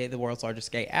is the world's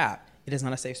largest gay app. it is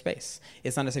not a safe space.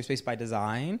 It's not a safe space by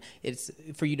design. It's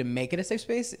for you to make it a safe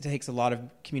space. It takes a lot of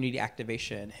community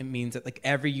activation. It means that like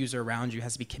every user around you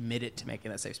has to be committed to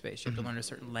making it a safe space. You have to learn a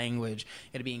certain language.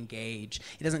 You have to be engaged.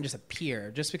 It doesn't just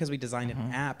appear. Just because we designed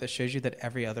an app that shows you that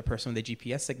every other person with a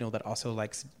GPS signal that also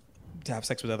likes to have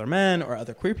sex with other men or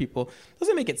other queer people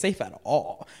doesn't make it safe at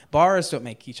all. Bars don't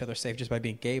make each other safe just by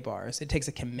being gay bars. It takes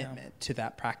a commitment to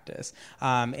that practice.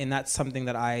 And that's something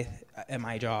that I, in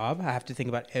my job, I have to think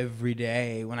about every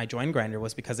day when I joined Grindr,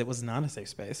 was because it was not a safe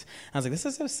space. And I was like, this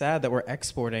is so sad that we're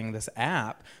exporting this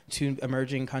app to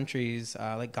emerging countries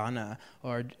like Ghana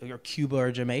or Cuba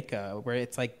or Jamaica, where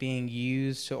it's like being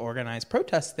used to organize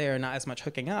protests there, not as much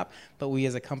hooking up, but we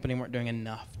as a company weren't doing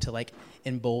enough to like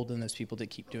embolden those people to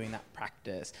keep doing that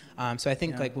practice. So I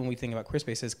think like when we think about queer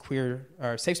spaces, queer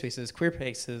or safe spaces, queer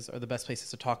spaces are the best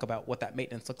places to talk about what that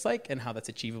maintenance looks like and how that's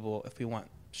achievable if we want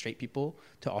straight people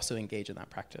to also engage in that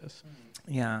practice.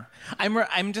 Yeah.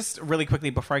 I'm just really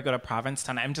quickly before I go to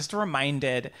Provincetown, I'm just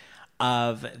reminded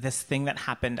of this thing that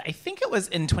happened. I think it was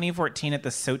in 2014 at the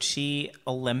Sochi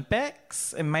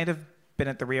Olympics. It might have been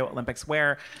at the Rio Olympics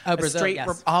where Brazil,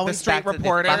 always the straight back to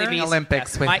reporter the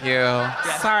Olympics with you.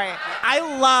 Sorry,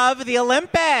 I love the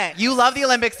Olympics. You love the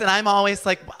Olympics, and I'm always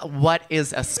like, what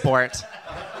is a sport?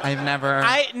 I've never.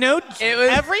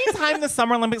 Every time the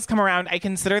Summer Olympics come around, I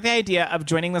consider the idea of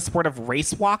joining the sport of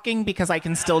race walking because I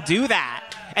can still do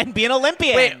that and be an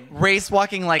Olympian. Wait, race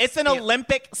walking like it's an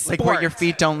Olympic sport, like where your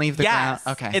feet don't leave the yes,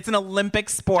 ground. Okay, it's an Olympic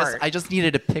sport. I just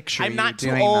needed a picture. I'm not you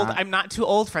too doing old. That. I'm not too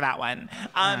old for that one.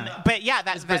 But yeah,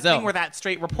 that thing where that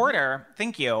straight reporter,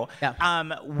 thank you,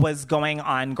 was going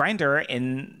on Grindr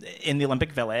in the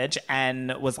Olympic Village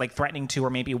and was like threatening to,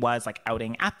 or maybe was like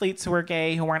outing athletes who were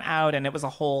gay who weren't out, and it was a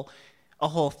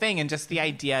whole thing. And just the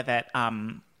idea that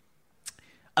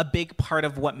a big part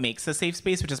of what makes a safe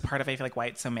space, which is part of, I feel like, why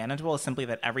it's so manageable, is simply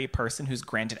that every person who's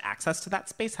granted access to that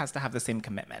space has to have the same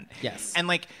commitment. Yes. And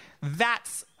like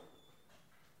that's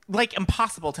like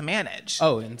impossible to manage.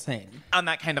 Oh, insane. On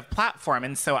that kind of platform.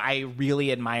 And so I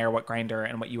really admire what Grindr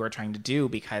and what you are trying to do,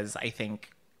 because I think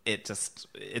it's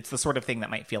the sort of thing that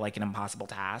might feel like an impossible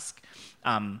task.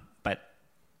 But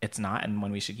it's not, and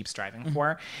one we should keep striving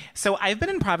for. So I've been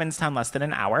in Provincetown less than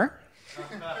an hour.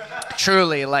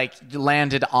 Truly, like,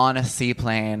 landed on a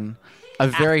seaplane. A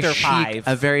very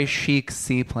chic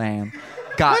seaplane.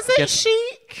 Was it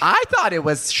chic? I thought it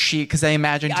was chic because I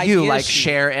imagined you like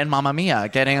Cher and Mamma Mia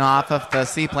getting off of the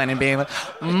seaplane and being like,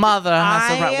 "Mother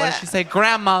has arrived." What did she say?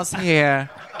 "Grandma's here."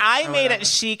 I made it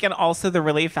chic, and also the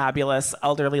really fabulous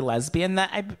elderly lesbian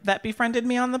that befriended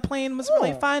me on the plane was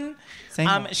really fun.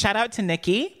 Shout out to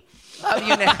Nikki. Love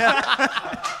you, Nikki.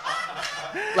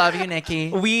 Love you, Nikki.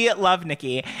 We love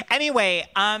Nikki. Anyway,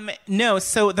 no.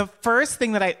 So the first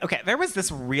thing that there was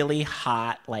this really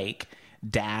hot like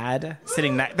dad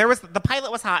sitting there. The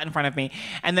pilot was hot in front of me,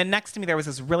 and then next to me there was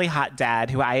this really hot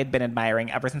dad who I had been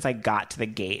admiring ever since I got to the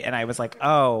gate. And I was like,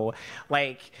 oh,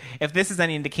 like if this is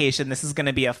any indication, this is going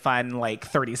to be a fun like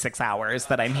 36 hours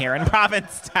that I'm here in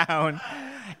Provincetown.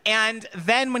 And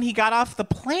then when he got off the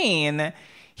plane,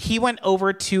 he went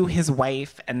over to his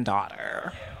wife and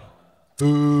daughter.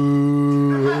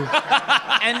 Ooh.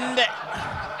 And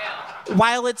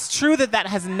while it's true that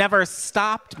has never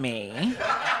stopped me.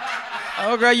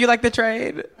 Oh, girl, you like the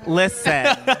trade? Listen,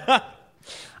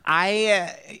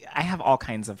 I have all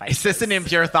kinds of vices. Is this an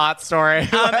impure thought story?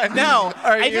 No.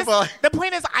 The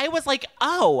point is, I was like,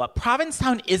 oh,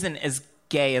 Provincetown isn't as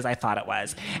gay as I thought it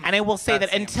was. And I will say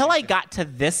that until I got to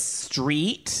this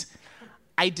street,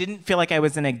 I didn't feel like I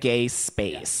was in a gay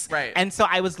space. Yeah, right. And so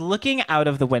I was looking out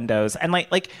of the windows, and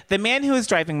like the man who was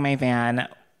driving my van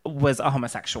was a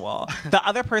homosexual. The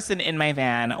other person in my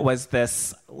van was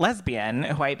this lesbian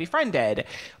who I befriended.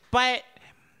 But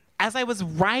as I was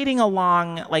riding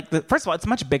along, first of all, it's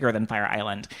much bigger than Fire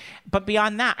Island. But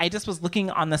beyond that, I just was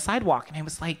looking on the sidewalk, and I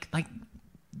was like,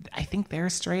 I think they're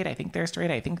straight. I think they're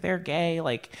straight. I think they're gay.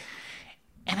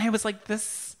 And I was like,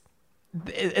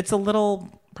 it's a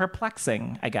little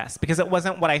perplexing, I guess, because it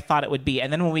wasn't what I thought it would be.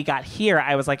 And then when we got here,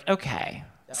 I was like, okay.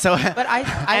 So, but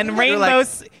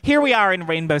here we are in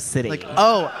Rainbow City.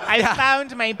 I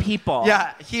found my people.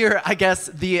 Yeah, here, I guess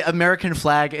the American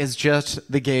flag is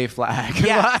just the gay flag.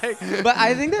 Yes. But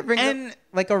I think that brings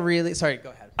up a really, sorry, go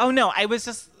ahead. Oh no,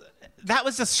 that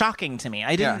was just shocking to me.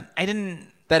 I didn't.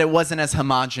 That it wasn't as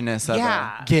homogenous of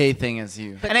a gay thing as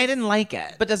you. And I didn't like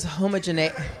it. But does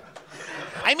homogeneity...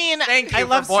 I mean, Thank you I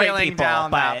love for boiling straight people,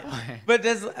 down but that point. But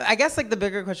I guess the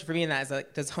bigger question for me in that is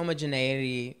does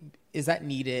homogeneity is that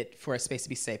needed for a space to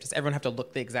be safe? Does everyone have to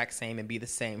look the exact same and be the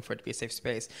same for it to be a safe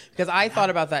space? Because I thought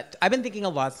about that. I've been thinking a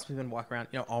lot since we've been walking around,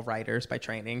 all writers by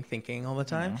training, thinking all the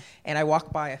time. And I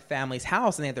walked by a family's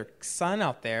house and they had their son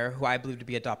out there who I believed to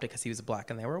be adopted because he was black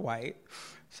and they were white.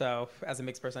 So as a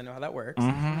mixed person, I know how that works.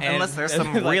 And unless there's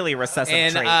some really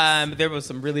recessive traits. There was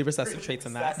some really recessive traits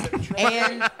in that.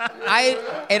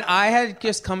 And I had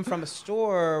just come from a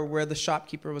store where the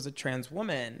shopkeeper was a trans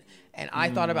woman. And I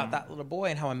thought about that little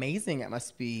boy and how amazing it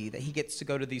must be that he gets to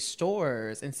go to these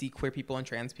stores and see queer people and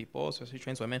trans people, especially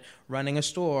trans women, running a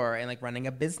store and running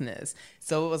a business.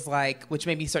 So it was which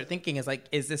made me start thinking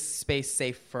is this space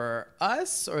safe for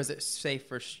us or is it safe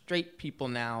for straight people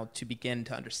now to begin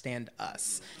to understand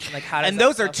us? How does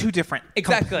those are two different,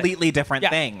 completely different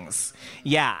things.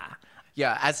 Yeah.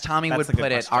 Yeah, as Tommy would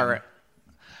put it,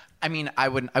 I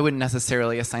wouldn't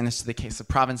necessarily assign this to the case of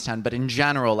Provincetown, but in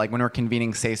general, when we're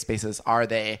convening safe spaces, are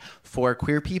they for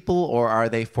queer people or are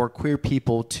they for queer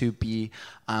people to be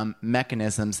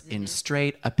mechanisms in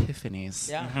straight epiphanies?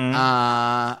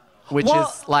 Yeah. Which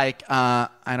is I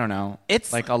don't know.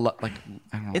 It's I don't know.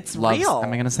 It's love, real.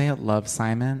 Am I gonna say it? Love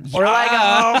Simon? Or oh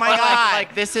my God.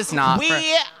 This is not.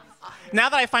 Now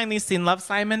that I finally seen Love,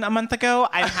 Simon a month ago,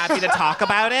 I'm happy to talk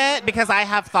about it because I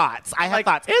have thoughts.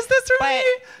 Thoughts. Is this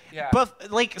right?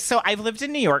 But so I've lived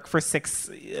in New York for 6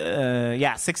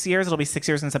 years. It'll be 6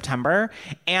 years in September.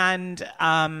 And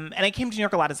I came to New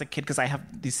York a lot as a kid because I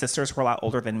have these sisters who are a lot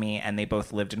older than me and they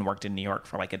both lived and worked in New York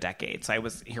for a decade. So I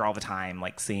was here all the time,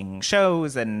 seeing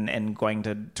shows and going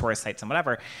to tourist sites and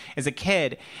whatever as a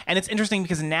kid. And it's interesting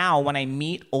because now when I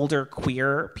meet older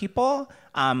queer people,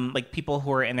 people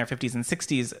who are in their 50s and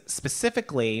 60s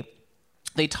specifically,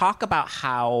 they talk about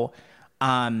how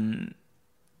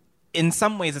in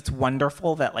some ways it's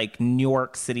wonderful that New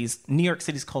York City's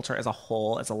culture as a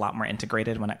whole is a lot more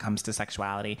integrated when it comes to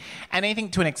sexuality. And I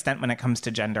think to an extent when it comes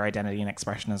to gender identity and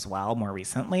expression as well, more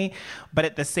recently. But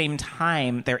at the same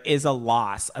time, there is a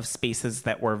loss of spaces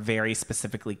that were very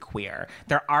specifically queer.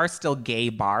 There are still gay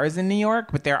bars in New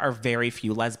York, but there are very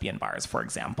few lesbian bars, for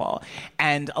example.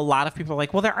 And a lot of people are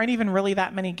well, there aren't even really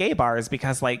that many gay bars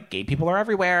because gay people are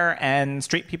everywhere and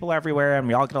straight people are everywhere and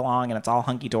we all get along and it's all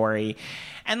hunky-dory.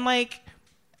 And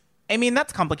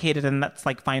that's complicated and that's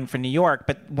fine for New York.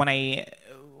 But when I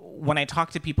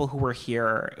talk to people who were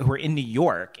in New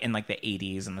York in the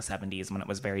 80s and the 70s when it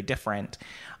was very different,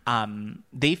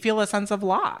 they feel a sense of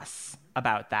loss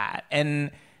about that. And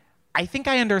I think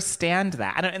I understand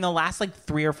that. In the last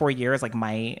 3 or 4 years,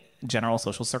 my general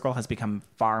social circle has become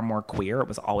far more queer. It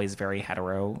was always very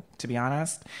hetero, to be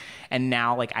honest. And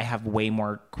now I have way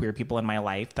more queer people in my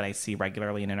life that I see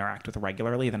regularly and interact with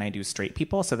regularly than I do straight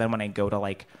people. So then when I go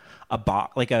to a bar,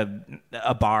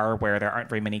 a bar where there aren't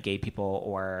very many gay people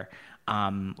or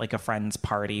a friend's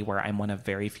party where I'm one of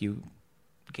very few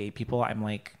gay people, I'm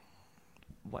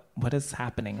what is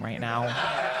happening right now?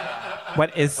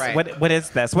 What is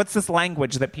this? What's this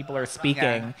language that people are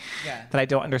speaking that I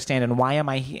don't understand? And why am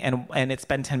I and it's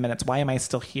been 10 minutes. Why am I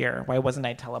still here? Why wasn't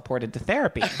I teleported to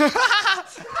therapy?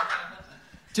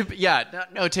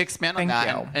 To expand on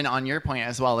that and on your point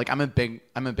as well. I'm a big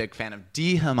fan of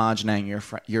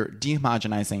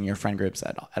dehomogenizing your friend groups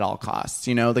at all costs.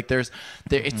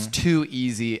 It's too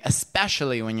easy,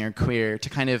 especially when you're queer, to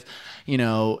kind of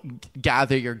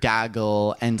gather your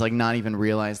gaggle and not even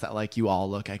realize that you all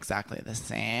look exactly the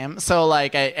same. So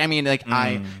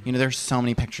there's so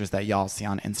many pictures that y'all see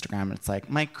on Instagram. And it's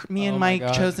me and my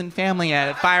chosen family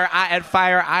at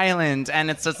Fire Island, and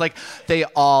it's just they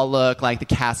all look like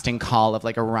the casting call of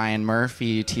a Ryan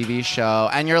Murphy TV show,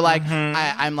 and you're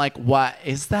I'm what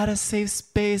is that? A safe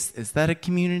space? Is that a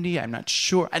community? I'm not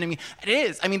sure. And it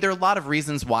is. There are a lot of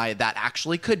reasons why that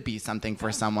actually could be something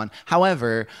for someone.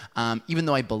 However, even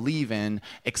though I believe in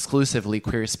exclusively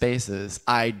queer spaces,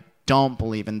 I don't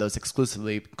believe in those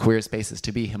exclusively queer spaces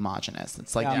to be homogenous.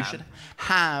 It's you should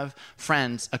have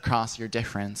friends across your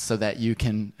difference so that you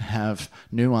can have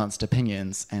nuanced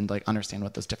opinions and understand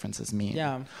what those differences mean.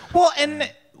 Yeah. Well,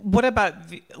 and what about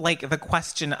the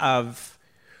question of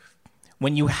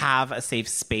when you have a safe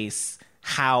space,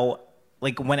 how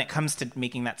when it comes to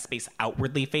making that space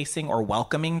outwardly facing or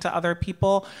welcoming to other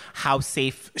people, how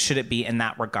safe should it be in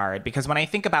that regard? Because when I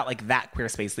think about that queer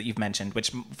space that you've mentioned,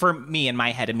 which for me in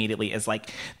my head immediately is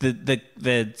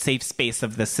the safe space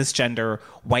of the cisgender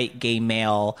white gay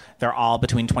male. They're all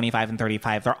between 25 and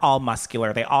 35. They're all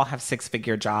muscular. They all have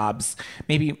 6-figure jobs.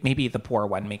 Maybe the poor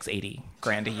one makes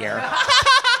 $80,000 a year.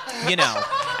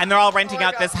 And they're all renting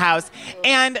out this house.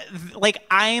 And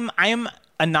I'm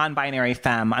a non-binary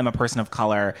femme, I'm a person of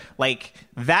color.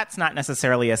 That's not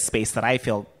necessarily a space that I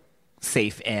feel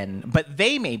safe in, but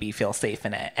they maybe feel safe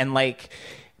in it. And like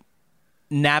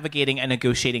navigating and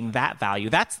negotiating that value.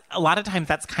 That's a lot of times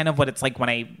that's kind of what it's like when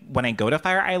I go to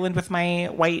Fire Island with my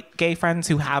white gay friends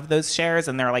who have those shares,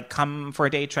 and they're like, come for a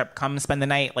day trip, come spend the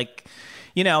night, like,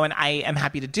 you know, and I am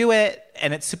happy to do it,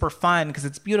 and it's super fun because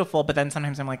it's beautiful. But then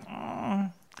sometimes I'm like,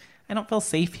 I don't feel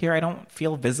safe here. I don't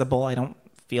feel visible. I don't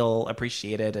feel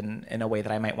appreciated in a way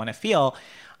that I might want to feel.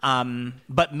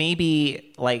 But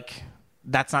maybe like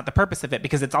that's not the purpose of it,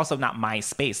 because it's also not my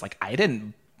space. Like I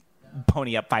didn't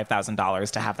pony up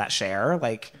 $5,000 to have that share.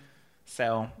 Like,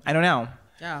 so I don't know.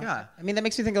 Yeah. I mean, that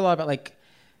makes me think a lot about like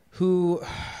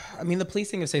the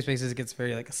policing of safe spaces gets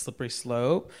very like a slippery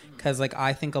slope, because like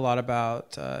I think a lot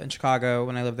about in Chicago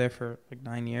when I lived there for like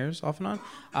 9 years off and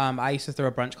on. I used to throw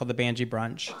a brunch called the Banji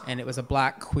Brunch, and it was a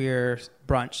Black queer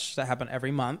brunch that happened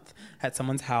every month at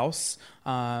someone's house.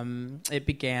 It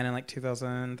began in like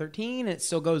 2013. It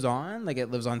still goes on, like it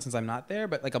lives on since I'm not there,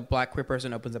 but like a Black queer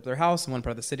person opens up their house in one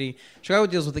part of the city. Chicago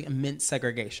deals with like immense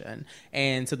segregation,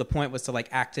 and so the point was to like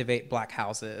activate Black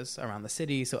houses around the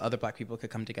city so other Black people could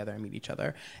come together and meet each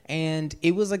other. And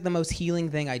it was like the most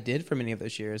healing thing I did for many of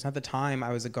those years. At the time,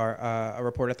 I was a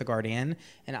reporter at The Guardian,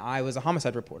 and I was a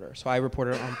homicide reporter, so I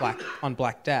reported on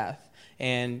Black death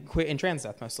and queer and trans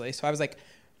death mostly. So I was like,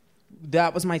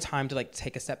 that was my time to like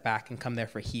take a step back and come there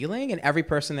for healing. And every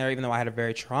person there, even though I had a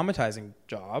very traumatizing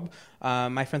job,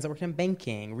 my friends that worked in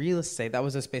banking, real estate, that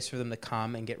was a space for them to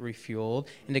come and get refueled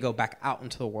and to go back out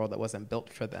into the world that wasn't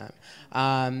built for them.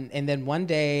 And then one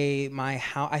day,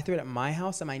 I threw it at my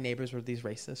house, and my neighbors were these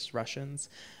racist Russians.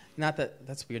 Not that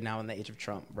that's weird now in the age of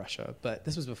Trump, Russia, but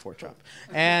this was before Trump.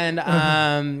 And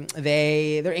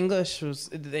their English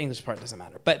the English part doesn't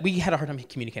matter, but we had a hard time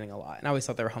communicating a lot, and I always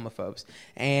thought they were homophobes.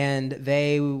 And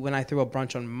when I threw a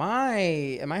brunch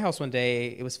at my house one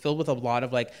day, it was filled with a lot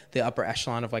of like the upper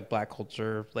echelon of like Black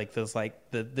culture, like those like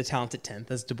the talented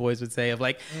 10th, as Du Bois would say, of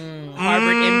like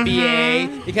Harvard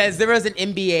MBA, because there was an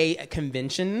MBA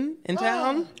convention in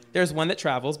town. There's one that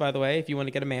travels, by the way, if you want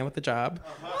to get a man with a job.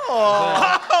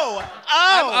 I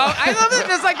love it.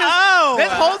 Just like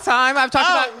this whole time I've talked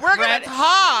about. We're gonna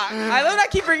talk. I love that I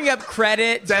keep bringing up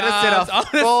credit. That is a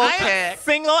full I'm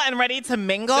single and ready to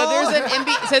mingle.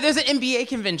 So there's an MBA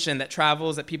convention that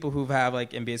travels that people who have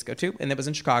like MBAs go to, and it was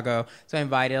in Chicago. So I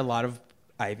invited a lot of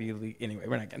Ivy League. Anyway,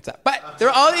 we're not getting to that. But there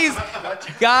are all these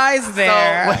guys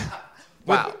there.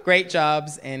 With great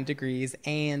jobs and degrees,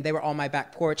 and they were on my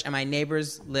back porch, and my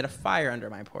neighbors lit a fire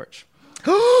under my porch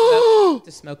to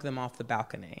smoke them off the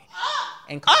balcony,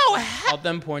 and called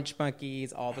them porch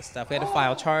monkeys, all the stuff. We had to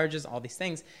file charges, all these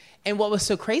things. And what was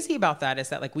so crazy about that is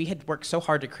that like we had worked so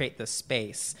hard to create this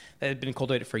space that had been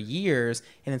cultivated for years,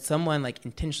 and then someone like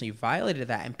intentionally violated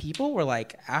that, and people were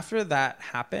like, after that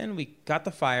happened, we got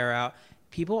the fire out,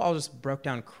 people all just broke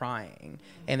down crying,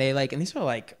 and these were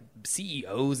like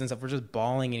CEOs and stuff were just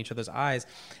bawling in each other's eyes.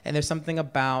 And there's something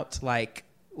about like,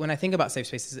 when I think about safe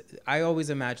spaces, I always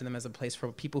imagine them as a place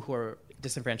for people who are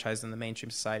disenfranchised in the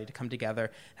mainstream society to come together,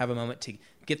 have a moment to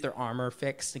get their armor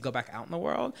fixed, to go back out in the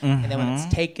world. Mm-hmm. And then when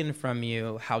it's taken from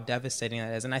you, how devastating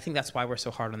that is. And I think that's why we're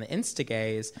so hard on the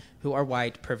insta-gays who are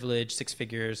white, privileged, six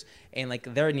figures, and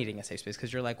like they're needing a safe space,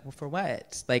 because you're like, well, for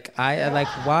what? Like, like,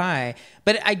 why?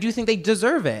 But I do think they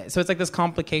deserve it. So it's like this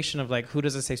complication of like, who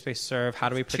does a safe space serve? How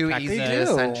do we protect Too easy this?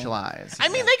 to centralize. I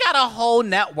mean, they got a whole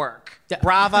network.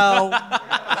 Bravo.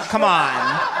 Come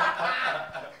on.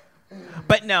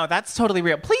 But no, that's totally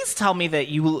real. Please tell me that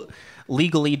you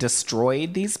legally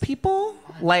destroyed these people.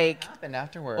 Like, what happened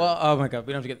afterwards? Well, oh my God,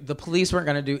 we don't have to get. The police weren't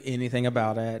going to do anything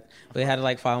about it. They had to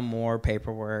like file more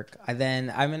paperwork. I'm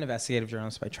an investigative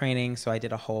journalist by training, so I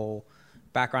did a whole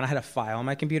background. I had a file on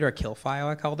my computer, a kill file,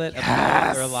 I called it.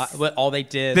 Yes. All they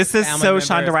did. This is so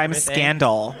Shonda Rhimes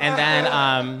scandal. And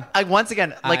then, once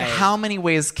again, how many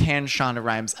ways can Shonda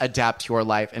Rhimes adapt your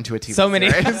life into a TV so many.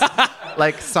 series?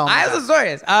 Like so many. I have some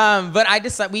stories. But I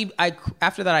decided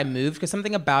after that I moved, because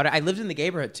something about it. I lived in the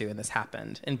neighborhood too, and this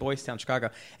happened in Boys Town, Chicago.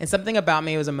 And something about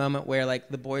me was a moment where like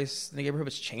the neighborhood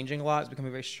was changing a lot. It was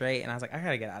becoming very straight, and I was like, I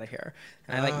gotta get out of here.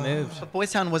 And I moved. But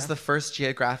Boys Town was the first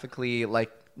geographically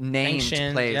named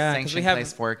place, sanctioned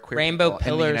place for queer rainbow people in the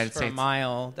pillars United for States. a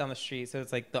mile down the street. So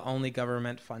it's like the only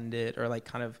government funded or like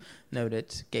kind of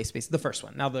noted gay space. The first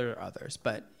one. Now there are others,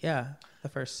 but yeah, the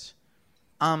first.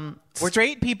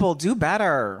 Straight people do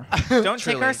better. Don't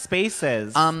take our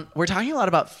spaces. We're talking a lot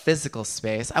about physical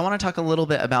space. I want to talk a little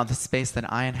bit about the space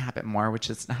that I inhabit more, which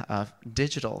is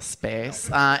digital space,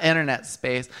 internet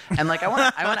space. And like, I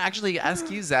want to actually ask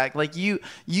you, Zach. Like, you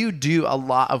do a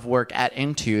lot of work at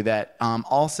Into that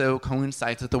also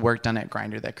coincides with the work done at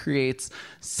Grindr that creates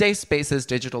safe spaces,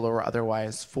 digital or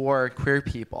otherwise, for queer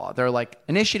people. There are like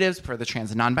initiatives for the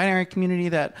trans and non-binary community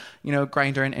that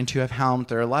Grindr and Into have helmed.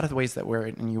 There are a lot of the ways that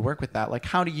you work with that. Like,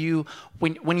 how do you,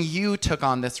 when you took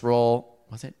on this role,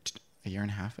 was it a year and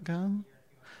a half ago?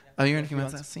 Oh, you're in a few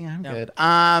months. See, I'm good.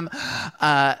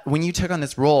 When you took on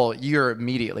this role, you're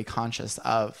immediately conscious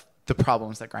of the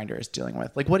problems that Grindr is dealing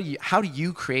with. Like, how do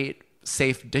you create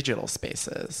safe digital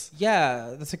spaces?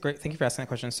 Yeah, that's a great. Thank you for asking that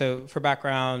question. So, for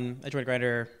background, I joined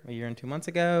Grindr a year and 2 months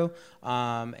ago,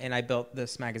 and I built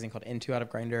this magazine called Into out of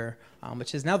Grindr,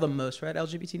 which is now the most read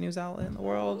LGBT news outlet in the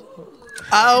world.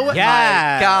 Oh my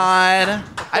God!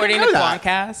 According to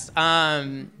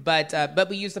Quantcast. But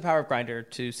we use the power of Grindr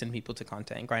to send people to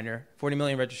content. Grindr, 40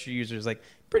 million registered users, like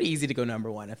pretty easy to go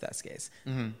number one if that's the case.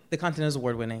 Mm-hmm. The content is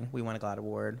award-winning. We won a GLAAD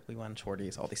award. We won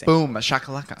shorties, all these things. Boom, a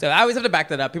shakalaka. So I always have to back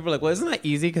that up. People are like, well, isn't that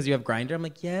easy because you have Grindr? I'm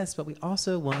like, yes, but we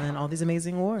also won all these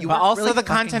amazing awards. But also really the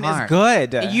content is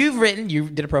good. You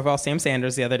did a profile of Sam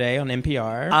Sanders the other day on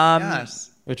NPR. Yes.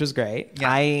 Which was great.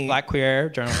 Yeah. Black queer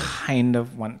journalist. Kind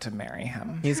of want to marry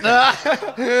him. He's good.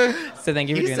 So thank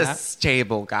you for doing that. He's a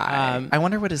stable guy. I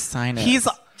wonder what his sign is. He's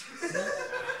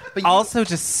also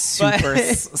just super...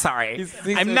 sorry.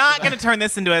 I'm not going to turn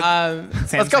this into a...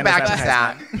 let's go back to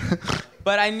that.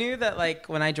 But I knew that, like,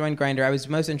 when I joined Grindr, I was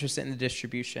most interested in the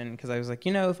distribution because I was like,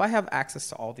 if I have access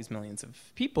to all these millions of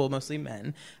people, mostly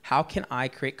men, how can I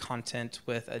create content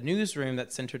with a newsroom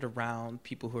that's centered around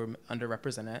people who are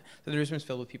underrepresented? So the newsroom is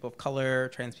filled with people of color,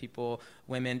 trans people,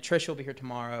 women. Trish will be here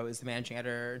tomorrow, is the managing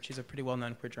editor. She's a pretty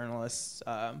well-known queer journalist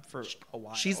for a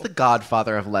while. She's the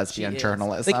godfather of lesbian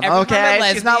journalism. Like,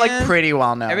 okay, she's not like pretty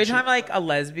well-known. Every time like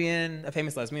a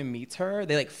famous lesbian meets her,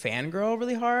 they like fangirl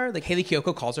really hard. Like Hayley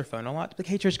Kiyoko calls her phone a lot. Like,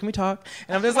 hey Trish, can we talk?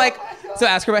 And I'm just like, so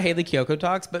ask her about Hayley Kiyoko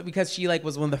Talks, but because she like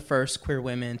was one of the first queer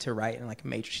women to write and like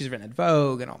she's written at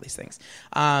Vogue and all these things.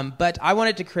 But I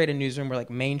wanted to create a newsroom where like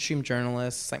mainstream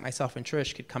journalists like myself and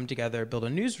Trish could come together, build a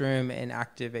newsroom, and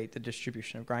activate the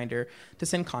distribution of Grindr to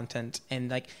send content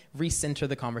and like recenter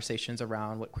the conversations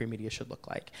around what queer media should look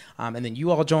like. And then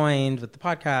you all joined with the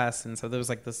podcast, and so there was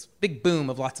like this big boom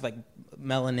of lots of like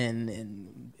melanin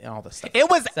and all this stuff. It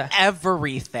was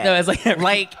everything. No, it was like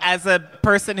like as a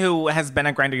person who has been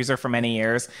a Grindr user for many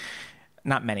years,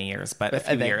 not many years, but a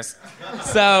few years.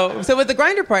 So with the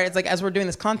Grindr part, it's like as we're doing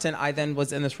this content, I then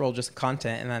was in this role just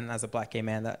content, and then as a Black gay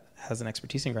man that has an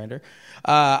expertise in Grindr,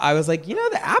 I was like,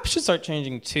 the app should start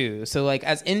changing too. So like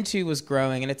as Into was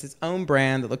growing, and it's its own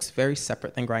brand that looks very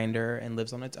separate than Grindr and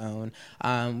lives on its own,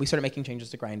 we started making changes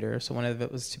to Grindr. So one of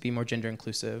it was to be more gender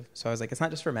inclusive. So I was like, it's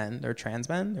not just for men. There are trans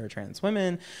men, there are trans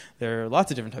women, there are lots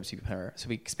of different types of people. So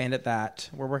we expanded that.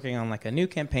 We're working on like a new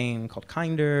campaign called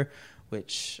Kinder,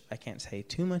 which I can't say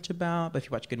too much about, but if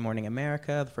you watch Good Morning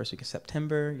America, the first week of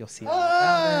September, you'll see all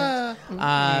about it.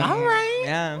 All right.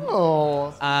 Yeah.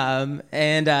 Oh.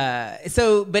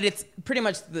 But it's pretty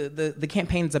much the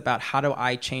campaign's about how do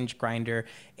I change Grindr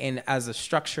and as a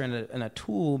structure and a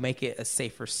tool, make it a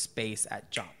safer space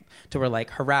at jump. To where like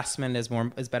harassment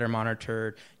is better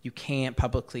monitored. You can't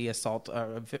publicly assault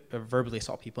or verbally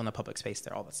assault people in the public space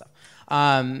there, all that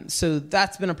stuff. So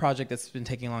that's been a project that's been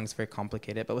taking long. It's very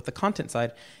complicated. But with the content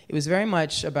side, it was very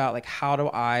much about like how do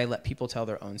I let people tell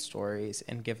their own stories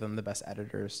and give them the best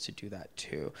editors to do that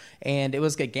too. And it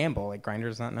was a gamble. Like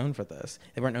Grindr's not known for this.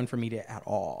 They weren't known for media at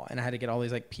all. And I had to get all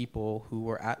these like people who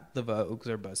were at the Vogues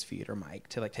or BuzzFeed or Mike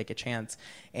to like take a chance.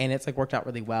 And it's like worked out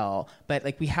really well. But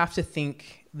like we have to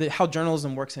think how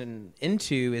journalism works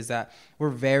into is that we're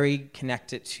very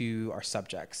connected to our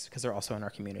subjects because they're also in our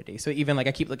community. So even like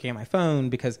I keep looking at my phone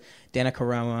because Dana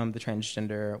Karam, the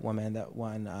transgender woman that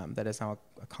won, that is now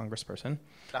a congressperson,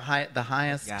 the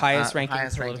highest ranking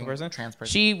political person. Trans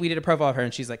person. We did a profile of her,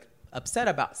 and she's like upset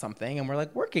about something, and we're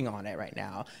like working on it right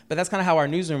now. But that's kind of how our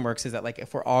newsroom works, is that like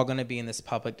if we're all going to be in this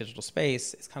public digital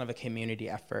space, it's kind of a community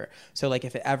effort. So like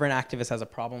if ever an activist has a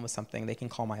problem with something, they can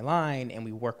call my line and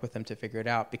we work with them to figure it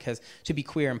out, because to be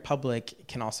queer in public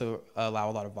can also allow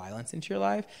a lot of violence into your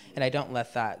life, and I don't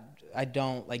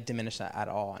like diminish that at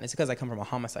all. And it's because I come from a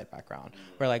homicide background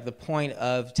where like the point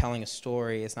of telling a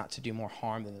story is not to do more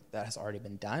harm than that has already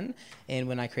been done. And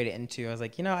when I created Into, I was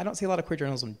like, I don't see a lot of queer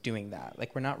journalism doing that.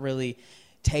 Like we're not really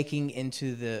taking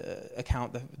into the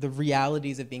account the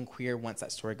realities of being queer once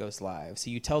that story goes live. So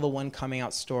you tell the one coming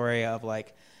out story of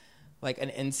like, like an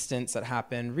instance that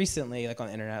happened recently, like on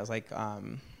the internet. It was like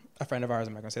a friend of ours,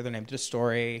 I'm not gonna say their name, did a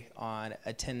story on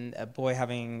a boy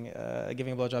having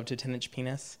giving a blowjob to a 10-inch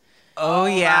penis. Oh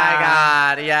yeah, my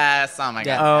God, yes. Oh my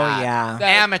God. Oh yeah.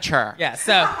 Amateur. Yeah.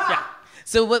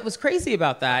 So what was crazy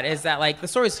about that is that like the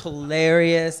story's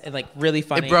hilarious and like really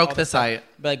funny. It broke the site.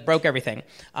 Like broke everything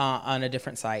on a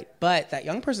different site. But that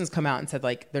young person's come out and said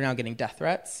like they're now getting death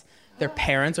threats. Their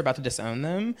parents are about to disown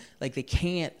them. Like they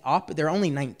can't they're only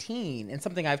 19. And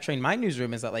something I've trained my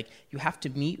newsroom is that like you have to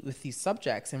meet with these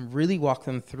subjects and really walk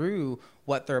them through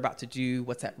what they're about to do,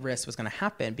 what's at risk, what's going to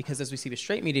happen. Because as we see with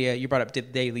straight media, you brought up the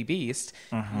Daily Beast.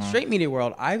 In the straight media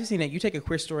world, I've seen it. You take a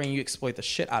queer story and you exploit the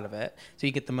shit out of it so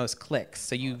you get the most clicks.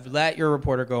 So you let your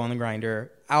reporter go on the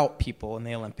grinder, out people in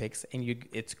the Olympics, and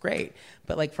it's great.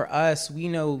 But like for us, we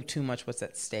know too much what's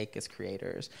at stake as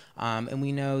creators. And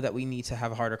we know that we need to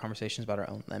have harder conversations about our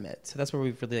own limits. So that's where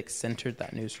we've really like centered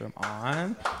that newsroom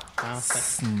on.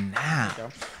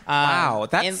 Snap. Wow,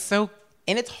 that's so.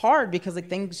 And it's hard because like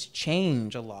things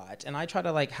change a lot. And I try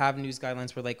to like have news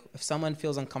guidelines where like if someone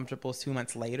feels uncomfortable 2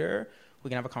 months later, we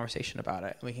can have a conversation about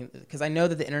it. Because I know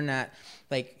that the internet,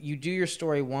 like you do your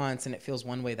story once and it feels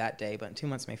one way that day, but in 2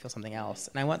 months it may feel something else.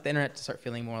 And I want the internet to start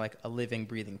feeling more like a living,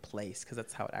 breathing place because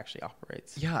that's how it actually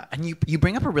operates. Yeah, and you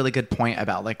bring up a really good point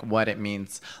about like what it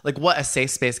means, like what a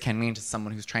safe space can mean to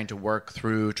someone who's trying to work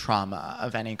through trauma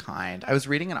of any kind. I was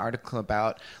reading an article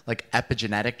about like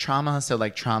epigenetic trauma, so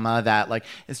like trauma that like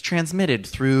is transmitted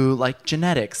through like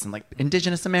genetics and like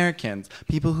Indigenous Americans,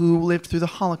 people who lived through the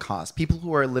Holocaust, people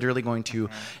who are literally going to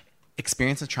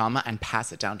experience the trauma and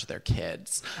pass it down to their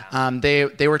kids.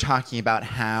 They were talking about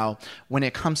how when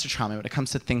it comes to trauma, when it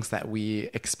comes to things that we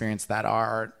experience that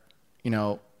are, you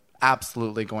know,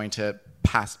 absolutely going to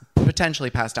potentially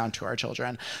pass down to our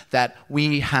children, that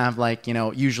we have like, you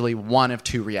know, usually one of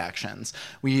two reactions.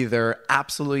 We either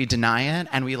absolutely deny it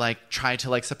and we like try to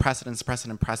like suppress it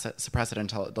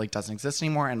until it like doesn't exist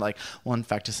anymore and like will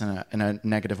infect us in a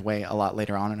negative way a lot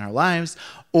later on in our lives,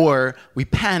 or we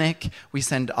panic, we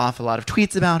send off a lot of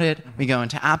tweets about it, we go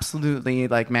into absolutely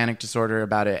like manic disorder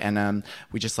about it, and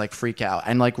we just like freak out.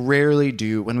 And like rarely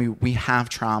do, when we have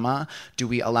trauma, do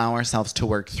we allow ourselves to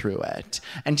work through it.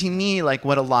 And to me, like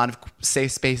what a lot of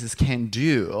safe spaces can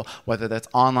do, whether that's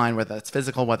online, whether that's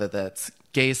physical, whether that's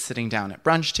gays sitting down at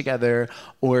brunch together,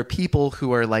 or people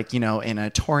who are like, you know, in a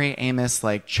Tori Amos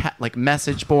like chat, like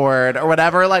message board or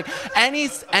whatever, like any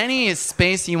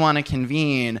space you want to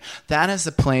convene, that is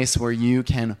a place where you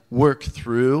can work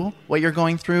through what you're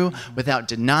going through without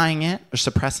denying it or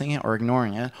suppressing it or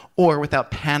ignoring it, or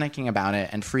without panicking about it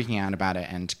and freaking out about it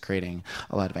and creating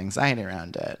a lot of anxiety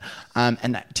around it.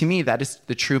 And that, to me, that is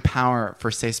the true power for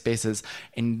safe spaces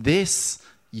in this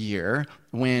year,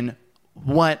 when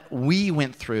what we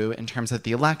went through in terms of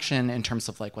the election, in terms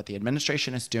of like what the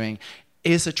administration is doing,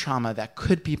 is a trauma that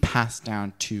could be passed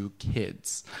down to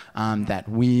kids, that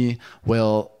we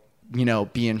will, you know,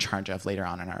 be in charge of later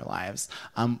on in our lives,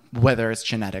 whether it's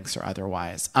genetics or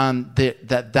otherwise.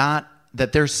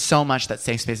 That there's so much that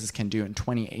safe spaces can do in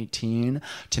 2018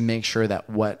 to make sure that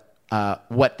what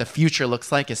the future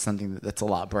looks like is something that's a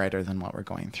lot brighter than what we're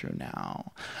going through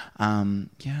now.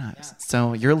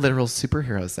 So you're a literal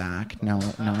superhero, Zach. No,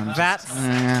 that's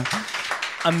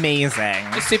amazing.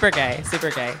 It's super gay.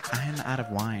 I'm out of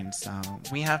wine, so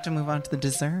we have to move on to the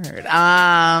dessert.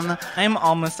 I'm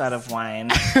almost out of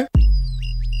wine.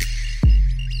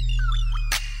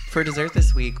 For dessert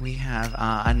this week, we have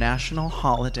a national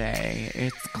holiday.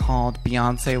 It's called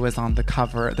Beyonce was on the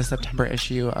cover, the September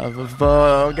issue of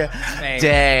Vogue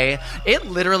Day. It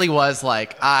literally was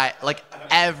like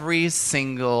every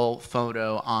single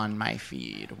photo on my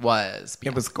feed was Beyonce.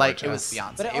 It was gorgeous. Like, it was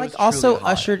Beyonce. But it was like also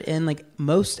truly ushered in like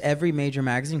most every major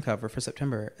magazine cover for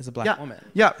September is a black woman.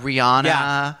 Yeah,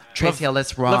 Rihanna, Tracee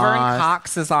Ellis Ross, Laverne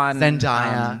Cox is on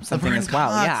Zendaya, something Laverne as well.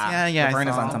 Cox, Yeah, Laverne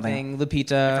is on something.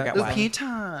 Lupita.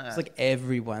 Lupita. It's like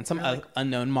everyone. Some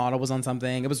unknown model was on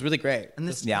something. It was really great. And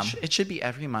this, it should be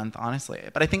every month, honestly.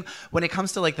 But I think when it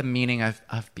comes to like the meaning of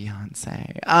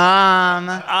Beyonce,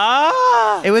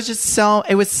 it was just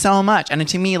so much. And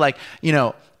to me, like,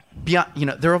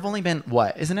 there have only been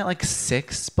isn't it like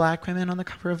 6 black women on the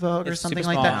cover of Vogue or something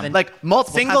like that? Like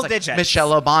multiple single times, like digits.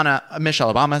 Michelle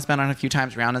Obama's been on a few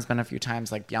times, Rihanna's been a few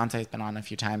times, like Beyonce's been on a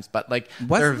few times, but like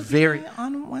they're very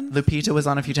on one. Lupita was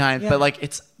on a few times, but like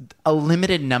it's a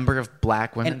limited number of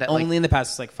black women and that only like, in the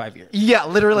past like 5 years. Yeah,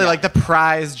 literally like the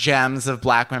prized gems of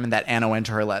black women that Anna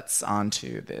Wintour lets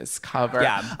onto this cover.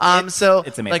 Yeah, so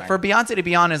it's amazing. Like for Beyonce to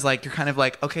be on is like you're kind of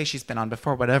like, okay, she's been on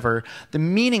before, whatever. The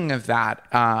meaning of that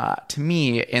to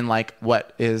me in like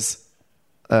what is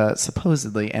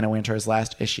supposedly Anna Wintour's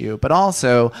last issue, but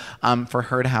also for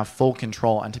her to have full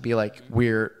control and to be like,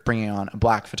 we're bringing on a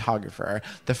black photographer,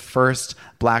 the first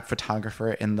black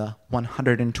photographer in the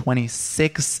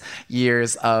 126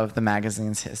 years of the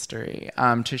magazine's history,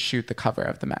 to shoot the cover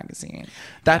of the magazine.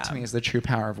 That to me is the true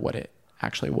power of what it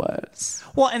actually was.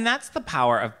 Well, and that's the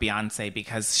power of Beyonce,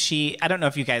 because I don't know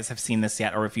if you guys have seen this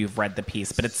yet or if you've read the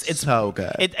piece, but it's so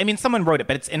good. Someone wrote it,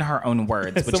 but it's in her own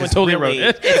words. Which Someone is totally really,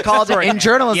 wrote it. It's called, in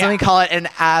journalism, we call it an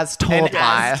as told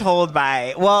by. As told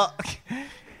by. Well,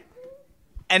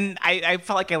 and I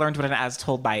felt like I learned what an as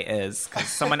told by is, because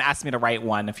someone asked me to write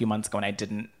one a few months ago and I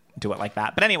didn't do it like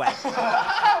that. But anyway,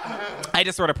 I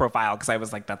just wrote a profile because I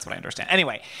was like, that's what I understand.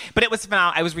 Anyway, but it was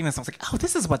phenomenal. I was reading this and I was like, oh,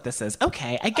 this is what this is.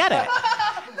 Okay, I get it.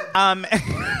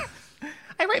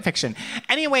 I write fiction.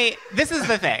 Anyway, this is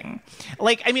the thing.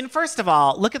 Like, I mean, first of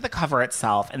all, look at the cover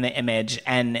itself and the image,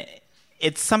 and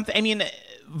it's something, I mean,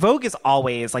 Vogue is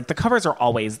always, like, the covers are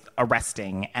always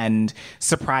arresting and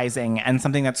surprising and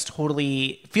something that's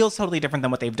feels totally different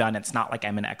than what they've done. It's not like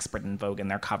I'm an expert in Vogue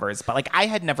and their covers, but, like, I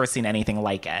had never seen anything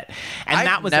like it. And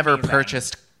that was never amazing.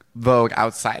 purchased Vogue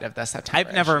outside of the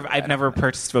September I've never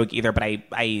purchased Vogue either, but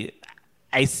I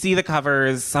see the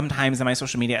covers sometimes in my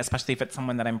social media, especially if it's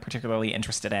someone that I'm particularly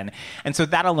interested in. And so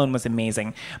that alone was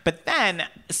amazing. But then,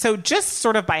 so just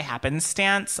sort of by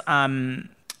happenstance,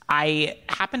 I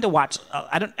happened to watch,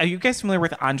 are you guys familiar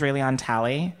with Andre Leon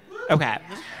Talley? Okay.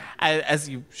 As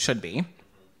you should be.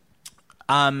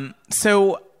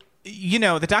 So, you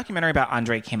know, the documentary about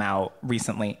Andre came out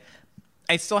recently.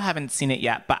 I still haven't seen it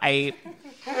yet, but I'm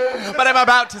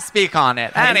about to speak on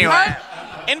it. Anyway.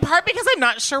 In part because I'm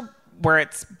not sure where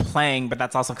it's playing, but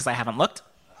that's also because I haven't looked.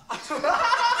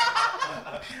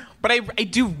 But I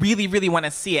do really, really want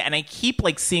to see it, and I keep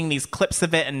like seeing these clips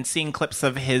of it and seeing clips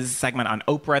of his segment on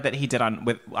Oprah that he did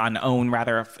on OWN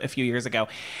a few years ago.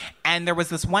 And there was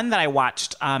this one that I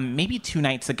watched maybe 2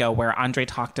 nights ago where Andre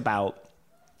talked about,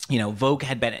 you know, Vogue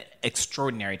had been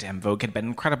extraordinary to him. Vogue had been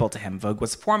incredible to him. Vogue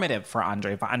was formative for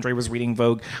Andre. Andre was reading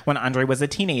Vogue when Andre was a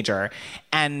teenager,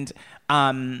 and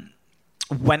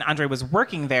when Andre was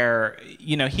working there,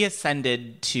 you know, he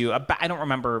ascended to, I don't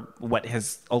remember what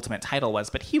his ultimate title was,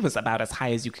 but he was about as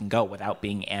high as you can go without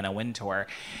being Anna Wintour.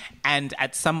 And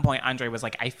at some point, Andre was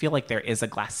like, I feel like there is a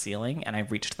glass ceiling, and I've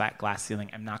reached that glass ceiling.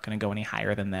 I'm not going to go any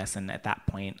higher than this. And at that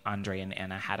point, Andre and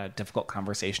Anna had a difficult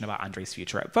conversation about Andre's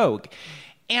future at Vogue.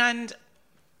 And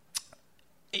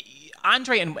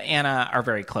Andre and Anna are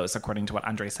very close, according to what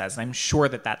Andre says. And I'm sure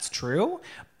that that's true.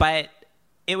 But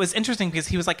it was interesting because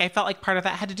he was like, I felt like part of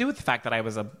that had to do with the fact that I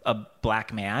was a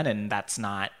black man, and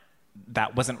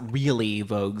that wasn't really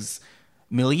Vogue's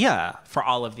milieu for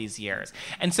all of these years.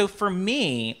 And so for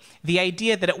me, the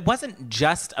idea that it wasn't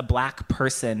just a black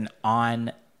person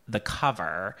on the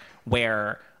cover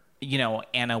where, you know,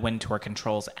 Anna Wintour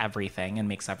controls everything and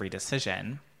makes every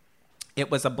decision.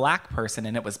 It was a black person,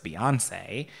 and it was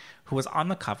Beyonce, who was on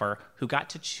the cover, who got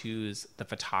to choose the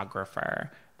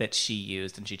photographer that she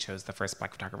used, and she chose the first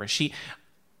black photographer.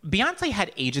 Beyonce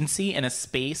had agency in a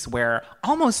space where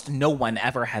almost no one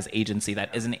ever has agency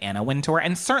that isn't Anna Wintour,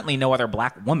 and certainly no other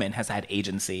black woman has had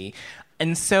agency.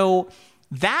 And so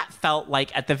that felt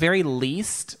like, at the very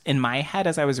least, in my head,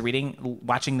 as I was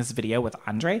watching this video with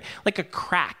Andre, like a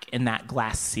crack in that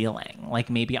glass ceiling. Like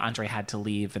maybe Andre had to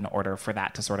leave in order for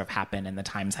that to sort of happen, and the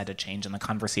times had to change, and the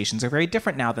conversations are very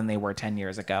different now than they were 10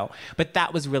 years ago. But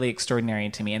that was really extraordinary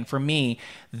to me. And for me,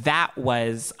 that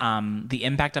was the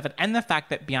impact of it, and the fact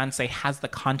that Beyonce has the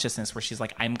consciousness where she's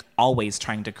like, I'm always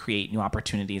trying to create new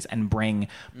opportunities and bring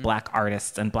black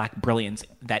artists and black brilliance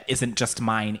that isn't just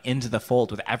mine into the fold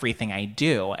with everything I do.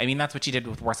 I mean, that's what she did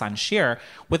with Warsan Shear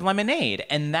with Lemonade.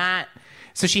 And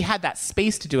so she had that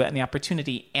space to do it and the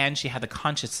opportunity, and she had the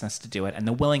consciousness to do it and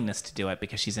the willingness to do it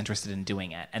because she's interested in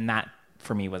doing it. And that,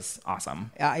 for me, was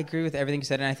awesome. Yeah, I agree with everything you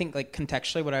said. And I think, like,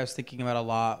 contextually, what I was thinking about a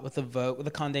lot with the Vogue, with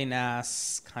the Condé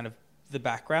Nast kind of the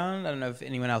background. I don't know if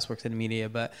anyone else works in media,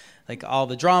 but like all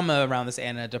the drama around this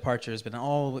Anna departure has been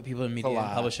all what people in media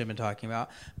and publishing have been talking about.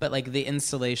 But like the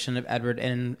installation of Edward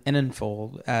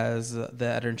Enninful as the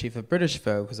editor-in-chief of British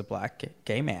Vogue, who's a black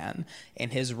gay man,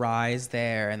 and his rise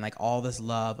there, and like all this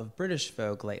love of British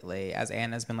Vogue lately, as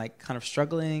Anna's been like kind of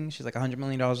struggling. She's like $100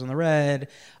 million in the red.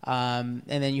 And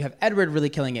then you have Edward really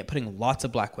killing it, putting lots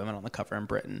of black women on the cover in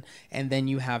Britain. And then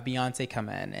you have Beyonce come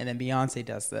in, and then Beyonce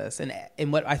does this.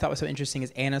 And what I thought was so interesting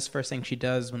is Anna's first thing she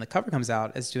does when the cover comes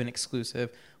out is do an exclusive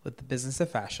with the Business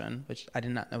of Fashion, which I did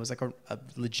not know was like a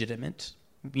legitimate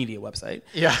media website.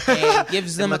 Yeah. And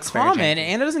gives them a comment, and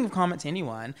Anna doesn't give comment to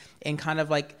anyone, and kind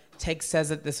of like says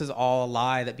that this is all a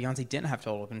lie, that Beyonce didn't have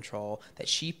total control, that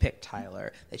she picked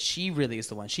Tyler, that she really is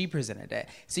the one, she presented it.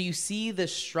 So you see the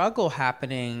struggle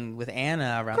happening with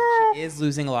Anna around that she is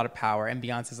losing a lot of power, and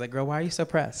Beyonce's like, girl, why are you so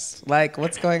pressed? Like,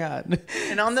 what's going on?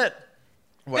 And on the...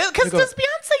 Because does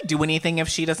Beyonce do anything if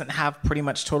she doesn't have pretty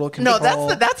much total control?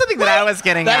 No, that's the thing that I was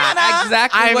getting at. Anna,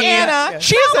 exactly what Anna,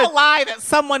 she's a lie that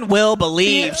someone will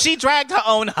believe. She dragged her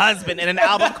own husband in an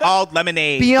album called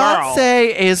Lemonade.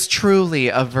 Beyonce is truly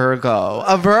a Virgo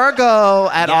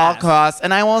at all costs.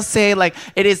 And I will say, like,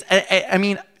 it is, I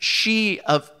mean,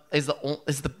 is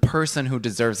the person who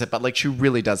deserves it, but like she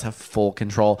really does have full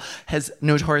control. Has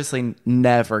notoriously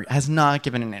has not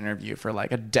given an interview for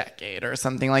like a decade or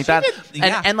something like that.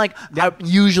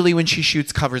 Usually when she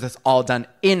shoots covers, it's all done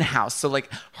in-house. So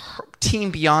like Team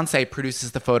Beyonce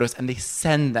produces the photos and they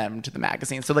send them to the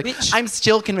magazine. So like I'm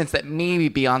still convinced that maybe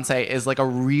Beyonce is like a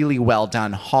really well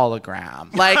done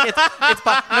hologram. Like it's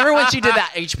remember when she did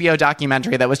that HBO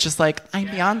documentary that was just like, I'm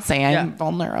Beyonce, I'm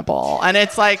vulnerable, and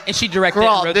it's like, and she directed it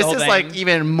and wrote this is like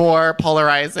even more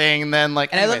polarizing than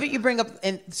like. And anyway. I love that you bring up,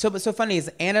 and what's so funny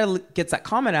is Anna gets that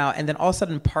comment out, and then all of a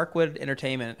sudden Parkwood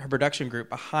Entertainment, her production group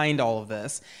behind all of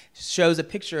this, shows a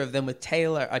picture of them with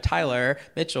Tyler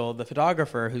Mitchell, the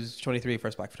photographer, who's 23,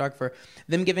 first black photographer,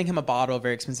 them giving him a bottle of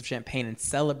very expensive champagne and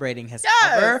celebrating his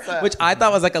cover, which I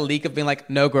thought was like a leak of being like,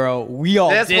 no girl, we all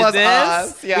did this.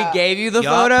 Us. Yeah. We gave you the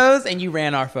photos and you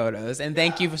ran our photos, and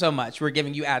thank you so much. We're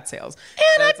giving you ad sales.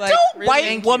 Anna, so don't really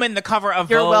white woman the cover of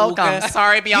Vogue. You're welcome.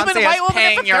 Sorry, Beyonce is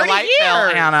paying your light bill,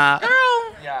 Anna.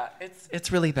 Girl. Yeah,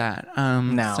 it's really bad.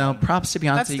 No. So props to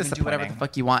Beyonce. You can do whatever the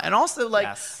fuck you want. And also,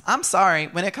 like, I'm sorry,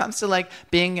 when it comes to like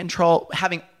being in control,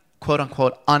 having quote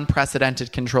unquote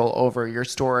unprecedented control over your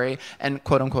story and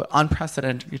quote unquote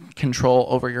unprecedented control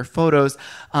over your photos,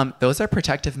 those are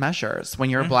protective measures. When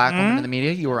you're a black woman in the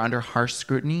media, you are under harsh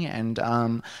scrutiny, and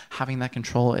having that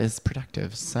control is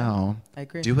protective. So I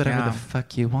agree. Do whatever the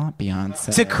fuck you want,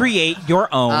 Beyonce. To create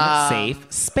your own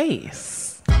safe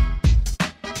space.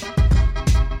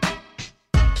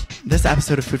 This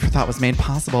episode of Food for Thought was made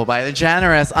possible by the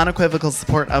generous, unequivocal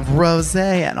support of Rosé,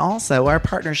 and also our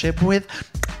partnership with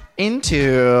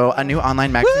Into, a new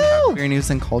online magazine about queer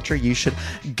news and culture. You should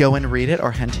go and read it,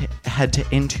 or head to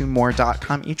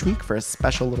intomore.com each week for a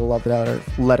special little love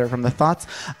letter from the thoughts.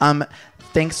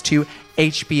 Thanks to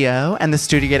HBO and the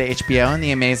studio at HBO and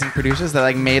the amazing producers that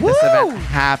like made this event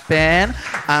happen.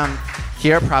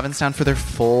 Here at Provincetown for their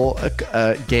full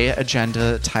gay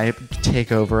agenda type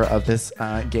takeover of this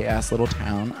gay ass little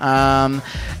town.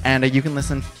 And you can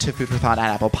listen to Food for Thought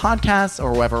at Apple Podcasts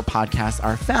or wherever podcasts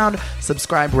are found.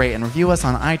 Subscribe, rate, and review us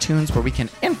on iTunes, where we can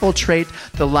infiltrate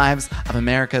the lives of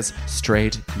America's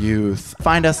straight youth.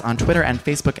 Find us on Twitter and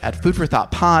Facebook at Food for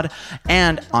Thought Pod,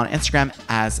 and on Instagram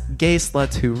as Gay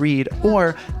Sluts Who Read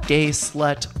or Gay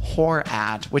Slut Whore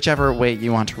At, whichever way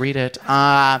you want to read it.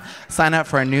 Sign up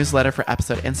for our newsletter for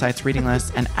episode insights, reading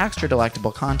lists, and extra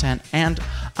delectable content, and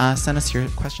send us your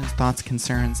questions, thoughts,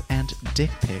 concerns, and dick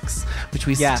pics, which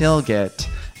we still get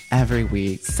every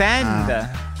week. Send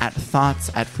at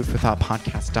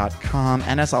thoughts@foodforthoughtpodcast.com.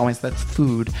 And as always, that's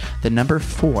food, the number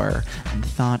 4, and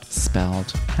thought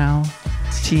spelled how?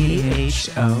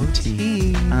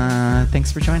 T-H-O-T.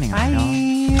 Thanks for joining us,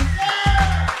 y'all.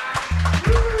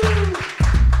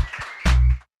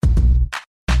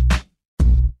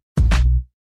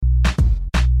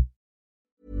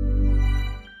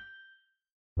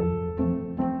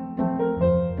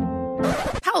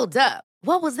 Hold up.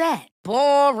 What was that?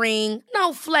 Boring.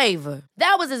 No flavor.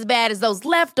 That was as bad as those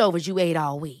leftovers you ate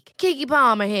all week. Keke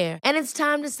Palmer here, and it's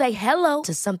time to say hello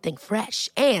to something fresh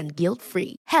and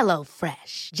guilt-free.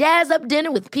 HelloFresh. Jazz up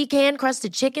dinner with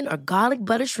pecan-crusted chicken or garlic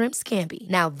butter shrimp scampi.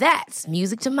 Now that's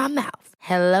music to my mouth.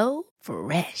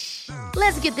 HelloFresh.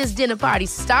 Let's get this dinner party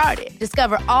started.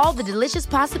 Discover all the delicious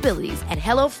possibilities at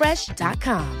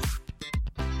HelloFresh.com.